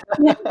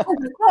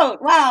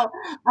 Quote, wow.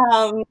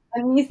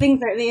 And these things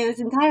it's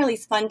entirely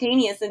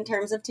spontaneous in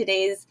terms of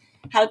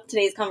how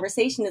today's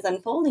conversation is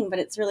unfolding, but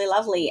it's really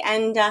lovely.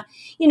 And,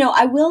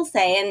 I will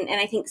say, and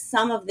I think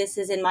some of this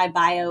is in my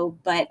bio,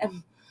 but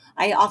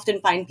I often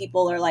find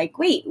people are like,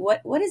 wait,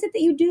 what is it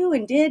that you do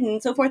and did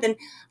and so forth? And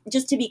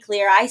just to be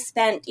clear, I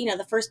spent,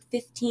 the first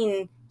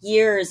 15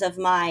 years of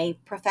my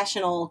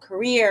professional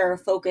career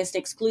focused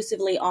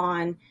exclusively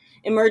on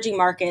emerging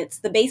markets,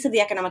 the base of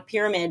the economic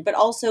pyramid, but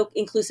also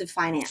inclusive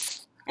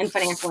finance and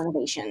financial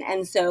innovation.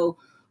 And so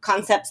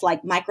concepts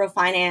like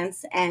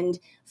microfinance and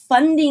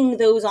funding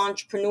those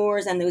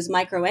entrepreneurs and those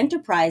micro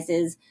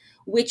enterprises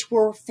which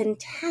were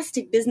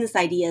fantastic business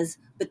ideas,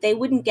 but they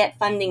wouldn't get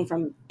funding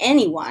from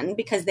anyone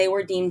because they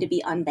were deemed to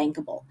be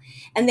unbankable.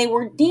 And they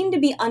were deemed to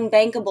be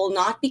unbankable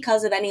not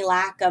because of any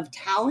lack of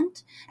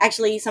talent.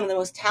 Actually, some of the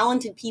most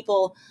talented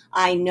people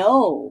I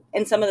know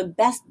and some of the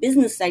best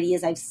business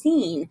ideas I've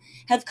seen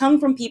have come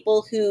from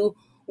people who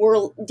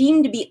were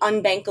deemed to be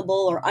unbankable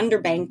or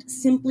underbanked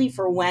simply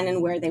for when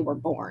and where they were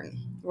born,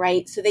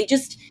 right? So they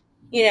just,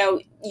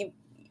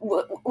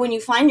 when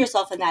you find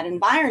yourself in that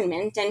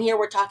environment, and here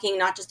we're talking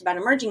not just about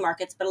emerging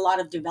markets, but a lot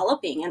of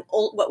developing and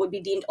what would be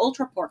deemed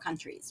ultra poor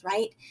countries,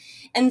 right?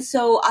 And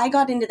so I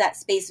got into that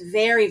space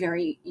very,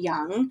 very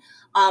young.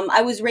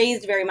 I was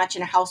raised very much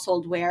in a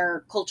household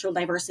where cultural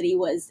diversity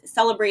was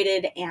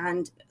celebrated,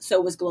 and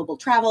so was global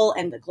travel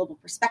and the global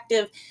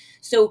perspective.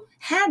 So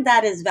had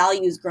that as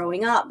values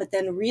growing up, but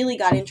then really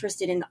got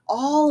interested in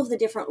all of the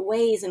different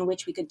ways in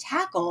which we could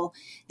tackle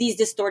these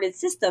distorted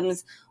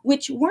systems,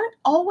 which weren't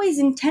always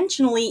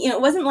intentionally,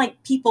 it wasn't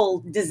like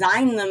people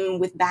designed them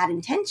with bad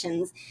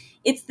intentions.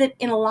 It's that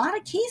in a lot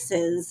of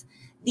cases,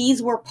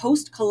 these were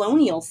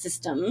post-colonial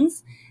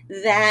systems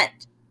that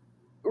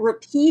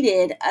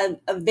repeated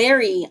a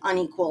very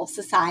unequal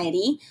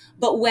society.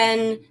 But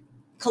when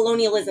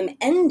colonialism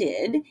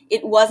ended,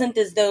 it wasn't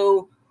as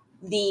though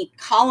the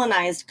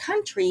colonized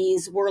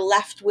countries were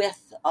left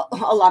with a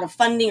lot of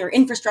funding or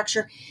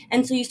infrastructure.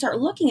 And so you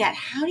start looking at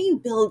how do you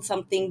build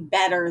something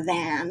better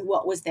than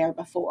what was there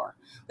before?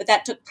 But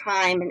that took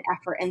time and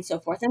effort and so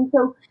forth. And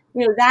so,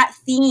 that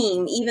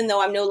theme, even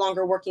though I'm no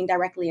longer working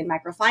directly in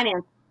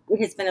microfinance, it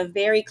has been a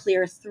very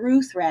clear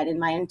through thread in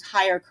my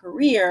entire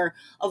career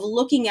of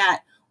looking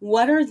at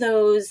what are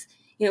those,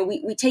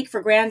 we take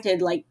for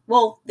granted, like,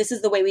 well, this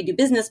is the way we do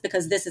business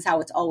because this is how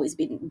it's always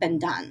been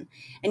done.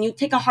 And you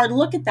take a hard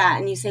look at that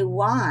and you say,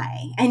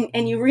 why?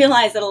 And you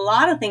realize that a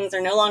lot of things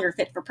are no longer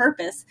fit for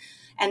purpose,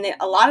 and that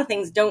a lot of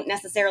things don't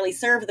necessarily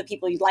serve the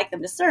people you'd like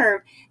them to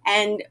serve.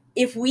 And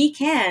if we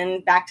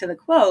can, back to the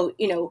quote,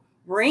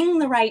 bring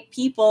the right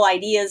people,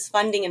 ideas,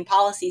 funding, and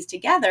policies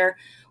together,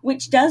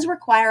 which does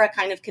require a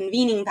kind of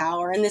convening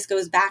power. And this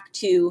goes back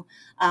to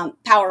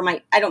power.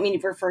 I don't mean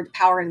to refer to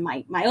power in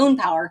my own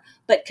power,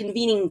 but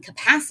convening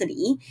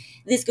capacity.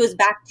 This goes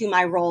back to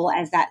my role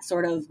as that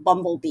sort of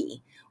bumblebee,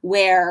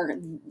 where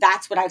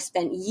that's what I've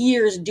spent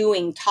years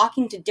doing,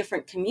 talking to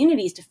different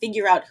communities to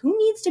figure out who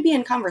needs to be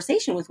in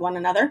conversation with one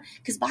another,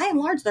 because by and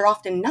large, they're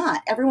often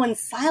not.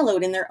 Everyone's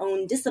siloed in their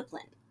own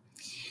discipline.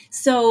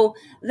 So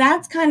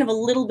that's kind of a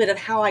little bit of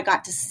how I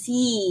got to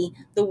see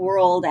the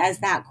world as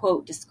that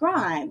quote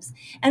describes.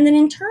 And then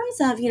in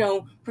terms of,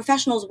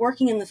 professionals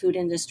working in the food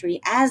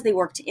industry as they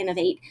work to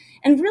innovate,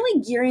 and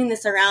really gearing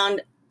this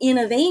around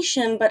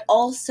innovation, but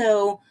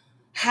also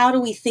how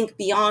do we think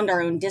beyond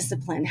our own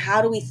discipline?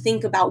 How do we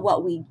think about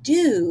what we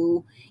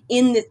do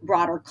in this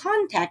broader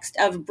context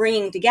of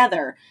bringing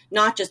together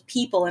not just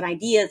people and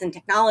ideas and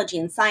technology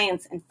and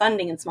science and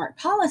funding and smart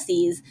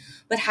policies,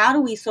 but how do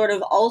we sort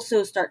of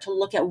also start to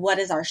look at what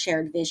is our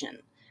shared vision?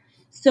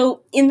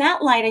 So in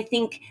that light, I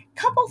think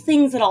a couple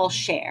things that I'll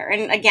share.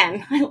 And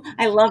again,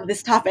 I love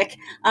this topic.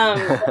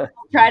 I'll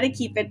try to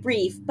keep it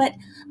brief. But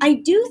I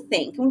do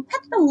think, and we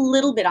touched a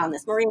little bit on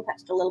this, Maureen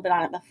touched a little bit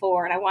on it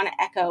before, and I want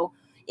to echo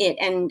it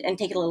and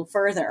take it a little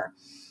further.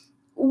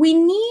 We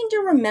need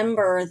to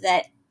remember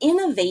that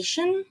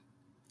innovation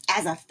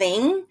as a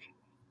thing,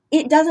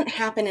 it doesn't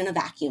happen in a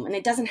vacuum and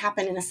it doesn't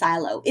happen in a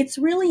silo. It's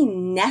really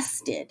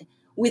nested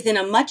within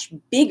a much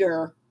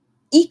bigger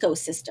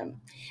ecosystem.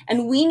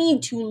 And we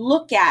need to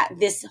look at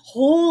this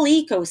whole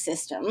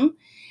ecosystem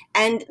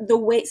and the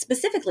way,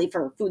 specifically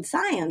for food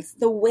science,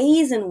 the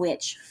ways in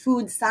which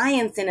food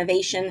science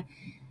innovation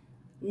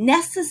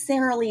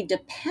necessarily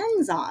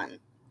depends on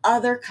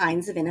other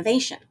kinds of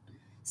innovation.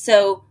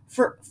 So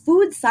for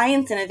food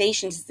science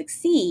innovation to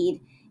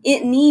succeed,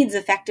 it needs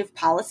effective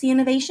policy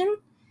innovation,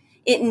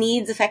 it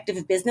needs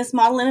effective business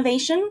model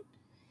innovation,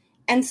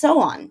 and so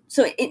on.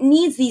 So it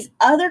needs these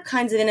other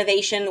kinds of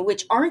innovation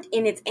which aren't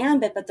in its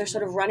ambit, but they're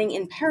sort of running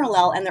in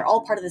parallel and they're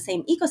all part of the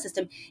same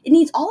ecosystem. It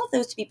needs all of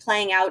those to be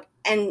playing out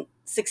and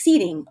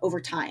succeeding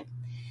over time.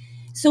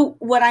 So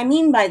what I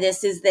mean by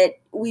this is that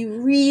we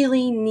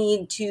really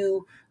need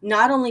to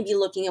not only be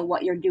looking at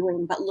what you're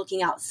doing, but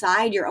looking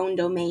outside your own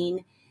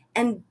domain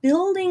and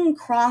building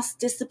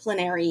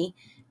cross-disciplinary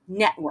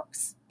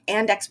networks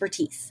and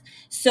expertise.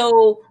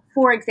 So,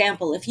 for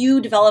example, if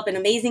you develop an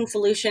amazing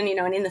solution,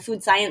 and in the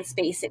food science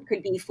space, it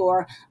could be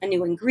for a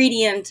new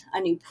ingredient, a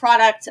new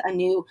product, a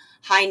new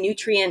high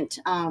nutrient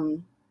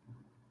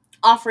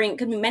offering, it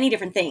could be many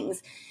different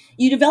things.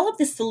 You develop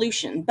this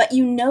solution, but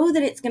you know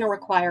that it's going to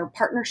require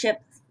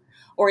partnerships,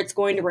 or it's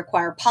going to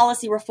require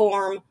policy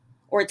reform,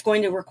 or it's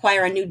going to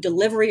require a new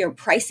delivery or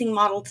pricing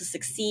model to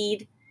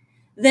succeed.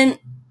 Then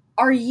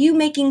are you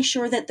making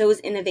sure that those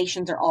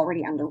innovations are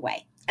already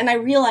underway? And I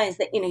realize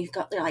that,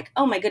 you're like,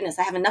 oh my goodness,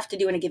 I have enough to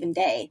do in a given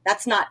day.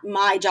 That's not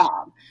my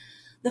job.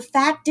 The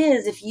fact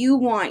is, if you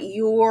want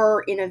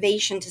your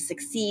innovation to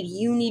succeed,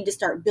 you need to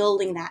start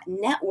building that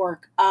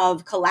network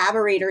of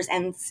collaborators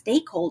and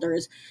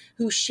stakeholders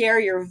who share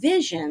your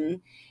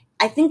vision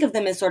I think of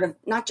them as sort of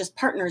not just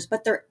partners,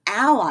 but they're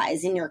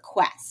allies in your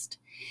quest.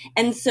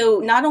 And so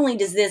not only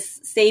does this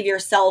save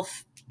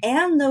yourself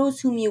and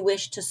those whom you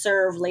wish to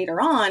serve later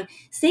on,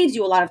 saves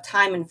you a lot of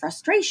time and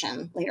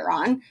frustration later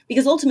on,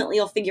 because ultimately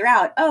you'll figure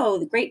out, oh,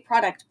 the great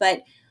product,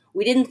 but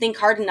we didn't think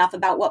hard enough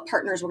about what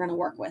partners we're going to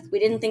work with. We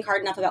didn't think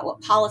hard enough about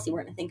what policy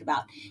we're going to think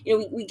about.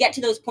 We get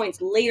to those points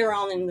later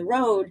on in the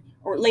road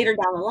or later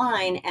down the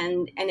line,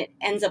 and it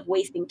ends up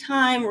wasting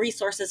time,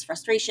 resources,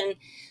 frustration.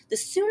 The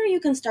sooner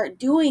you can start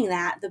doing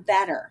that, the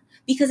better,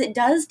 because it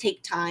does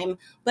take time,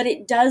 but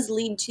it does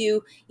lead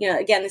to,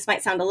 again, this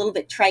might sound a little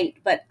bit trite,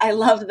 but I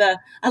love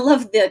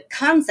the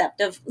concept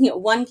of,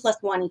 1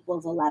 + 1 =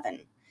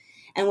 11.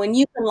 And when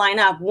you can line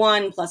up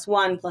 1 +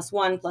 1 +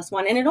 1 +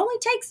 1, and it only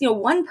takes,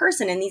 one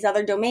person in these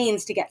other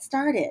domains to get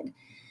started,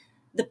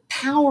 the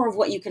power of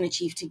what you can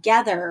achieve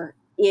together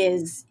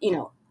is,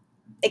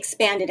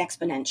 expanded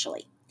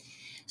exponentially.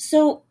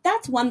 So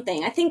that's one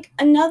thing. I think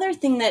another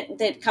thing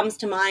that comes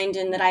to mind,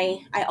 and that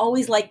I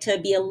always like to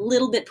be a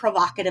little bit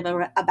provocative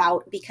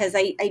about, because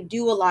I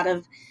do a lot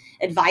of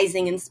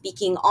advising and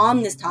speaking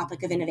on this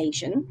topic of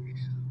innovation,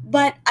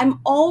 but I'm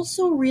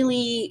also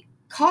really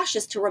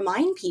cautious to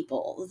remind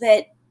people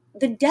that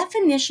the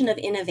definition of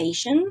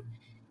innovation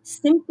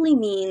simply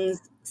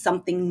means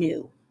something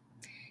new.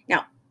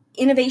 Now,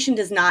 innovation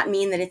does not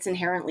mean that it's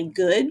inherently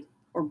good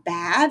or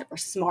bad or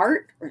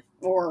smart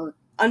or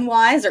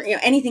unwise or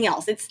anything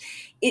else.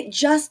 It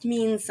just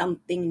means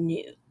something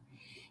new.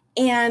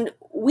 And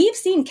we've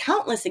seen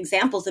countless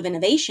examples of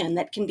innovation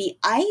that can be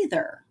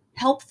either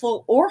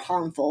helpful or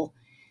harmful,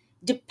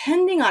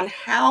 depending on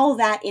how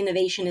that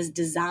innovation is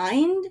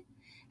designed,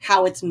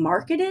 how it's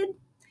marketed,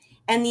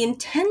 and the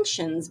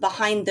intentions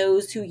behind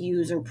those who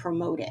use or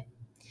promote it.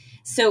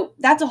 So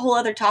that's a whole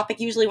other topic.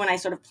 Usually when I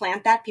sort of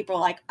plant that, people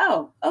are like,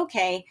 oh,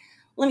 okay,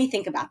 let me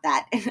think about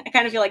that. And I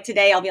kind of feel like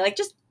today I'll be like,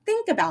 just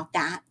think about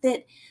that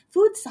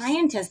food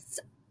scientists,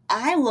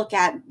 I look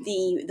at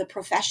the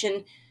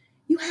profession,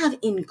 you have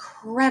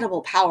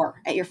incredible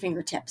power at your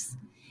fingertips.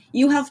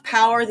 You have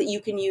power that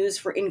you can use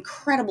for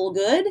incredible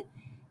good,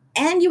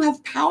 and you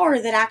have power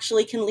that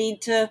actually can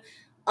lead to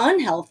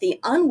unhealthy,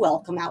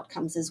 unwelcome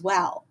outcomes as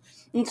well.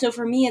 And so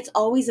for me, it's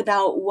always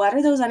about, what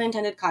are those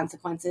unintended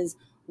consequences?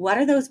 What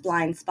are those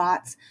blind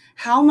spots?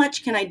 How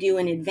much can I do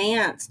in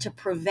advance to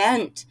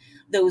prevent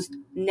those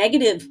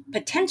negative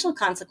potential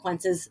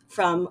consequences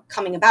from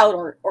coming about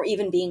or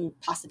even being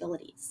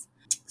possibilities?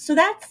 So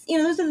that's,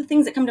 those are the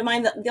things that come to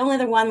mind. The only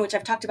other one, which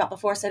I've talked about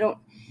before, so I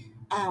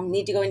don't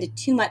need to go into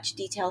too much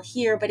detail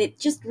here, but it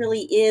just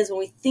really is, when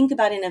we think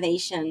about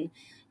innovation,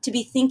 to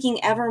be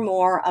thinking ever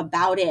more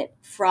about it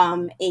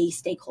from a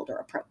stakeholder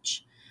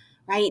approach,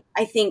 right?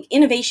 I think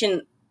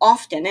innovation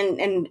often,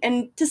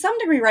 and to some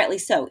degree rightly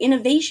so,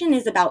 innovation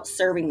is about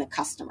serving the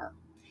customer.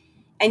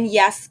 And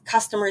yes,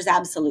 customers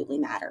absolutely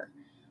matter.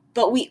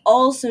 But we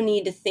also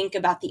need to think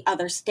about the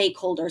other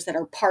stakeholders that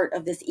are part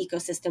of this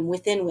ecosystem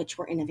within which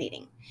we're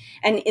innovating.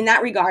 And in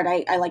that regard,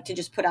 I like to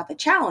just put out the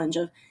challenge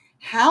of,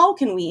 how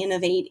can we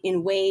innovate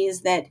in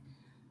ways that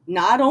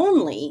not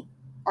only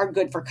are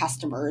good for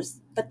customers,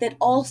 but that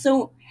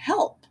also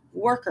help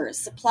workers,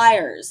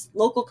 suppliers,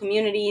 local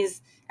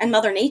communities, and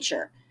Mother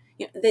Nature.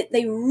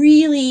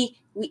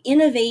 We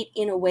innovate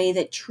in a way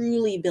that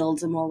truly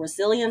builds a more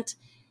resilient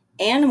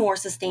and a more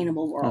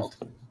sustainable world.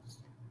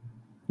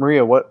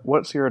 Maria,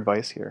 what's your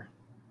advice here?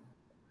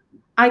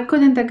 I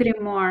couldn't agree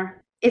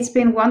more. It's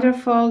been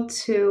wonderful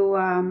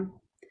to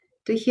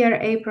hear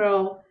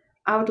April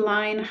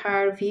outline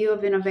her view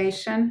of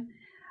innovation.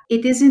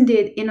 It is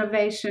indeed,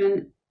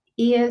 innovation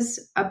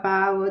is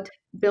about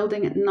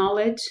building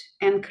knowledge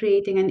and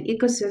creating an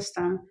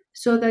ecosystem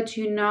so that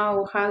you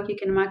know how you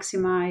can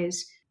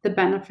maximize the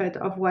benefit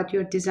of what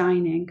you're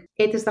designing.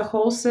 It is the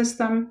whole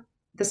system,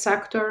 the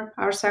sector.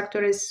 Our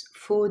sector is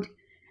food,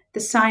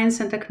 the science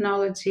and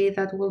technology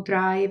that will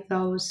drive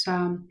those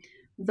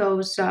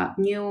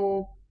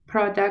new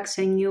products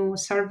and new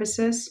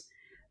services.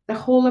 The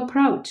whole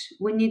approach.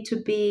 We need to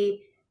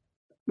be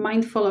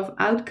mindful of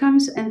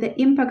outcomes and the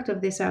impact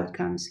of these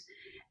outcomes,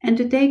 and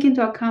to take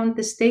into account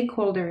the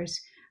stakeholders.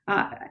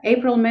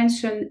 April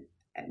mentioned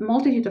a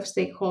multitude of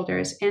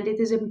stakeholders, and it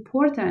is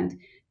important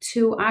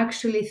to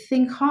actually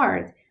think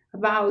hard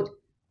about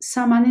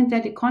some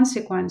unintended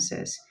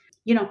consequences.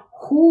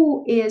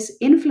 Who is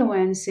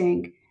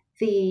influencing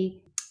the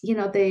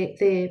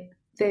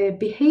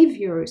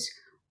behaviors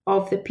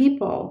of the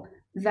people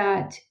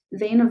that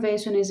the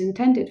innovation is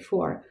intended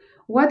for?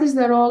 What is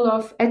the role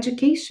of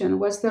education?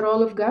 What's the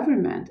role of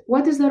government?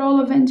 What is the role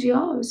of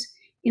NGOs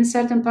in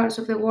certain parts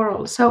of the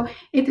world? So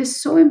it is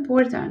so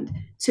important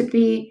to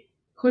be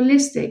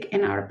holistic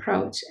in our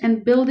approach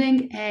and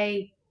building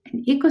an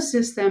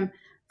ecosystem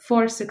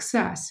for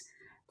success.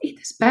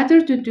 It is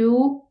better to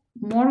do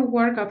more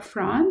work up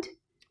front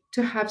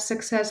to have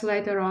success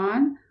later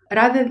on,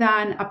 rather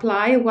than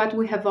apply what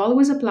we have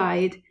always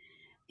applied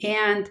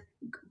and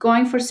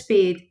going for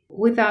speed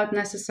without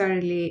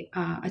necessarily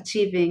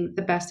achieving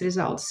the best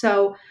results.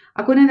 So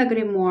I couldn't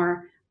agree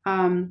more.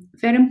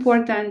 Very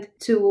important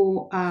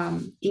to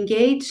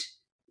engage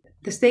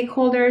the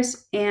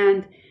stakeholders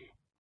and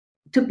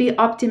to be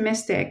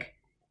optimistic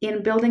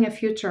in building a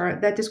future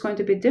that is going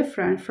to be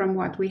different from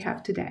what we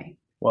have today.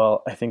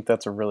 Well, I think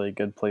that's a really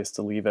good place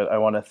to leave it. I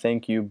want to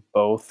thank you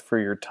both for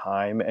your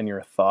time and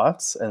your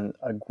thoughts and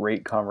a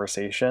great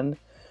conversation.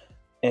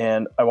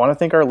 And I want to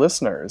thank our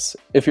listeners.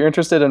 If you're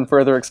interested in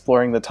further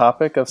exploring the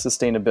topic of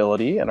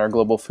sustainability and our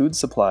global food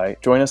supply,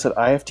 join us at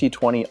IFT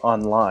 20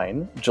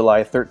 online,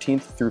 July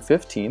 13th through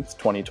 15th,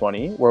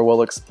 2020, where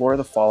we'll explore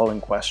the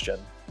following question.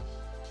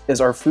 Is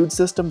our food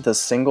system the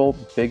single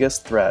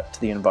biggest threat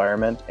to the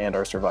environment and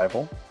our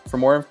survival? For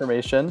more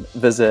information,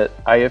 visit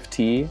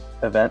iftevent.org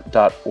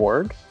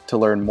to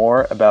learn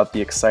more about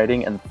the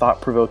exciting and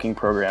thought-provoking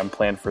program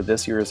planned for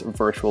this year's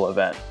virtual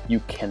event.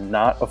 You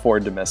cannot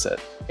afford to miss it.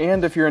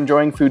 And if you're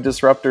enjoying Food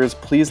Disruptors,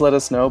 please let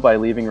us know by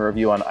leaving a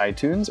review on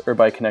iTunes or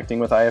by connecting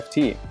with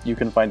IFT. You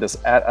can find us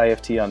at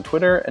IFT on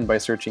Twitter and by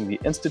searching the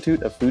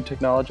Institute of Food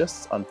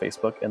Technologists on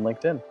Facebook and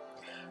LinkedIn.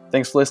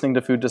 Thanks for listening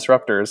to Food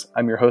Disruptors.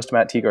 I'm your host,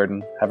 Matt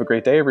Teagarden. Have a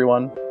great day,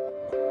 everyone.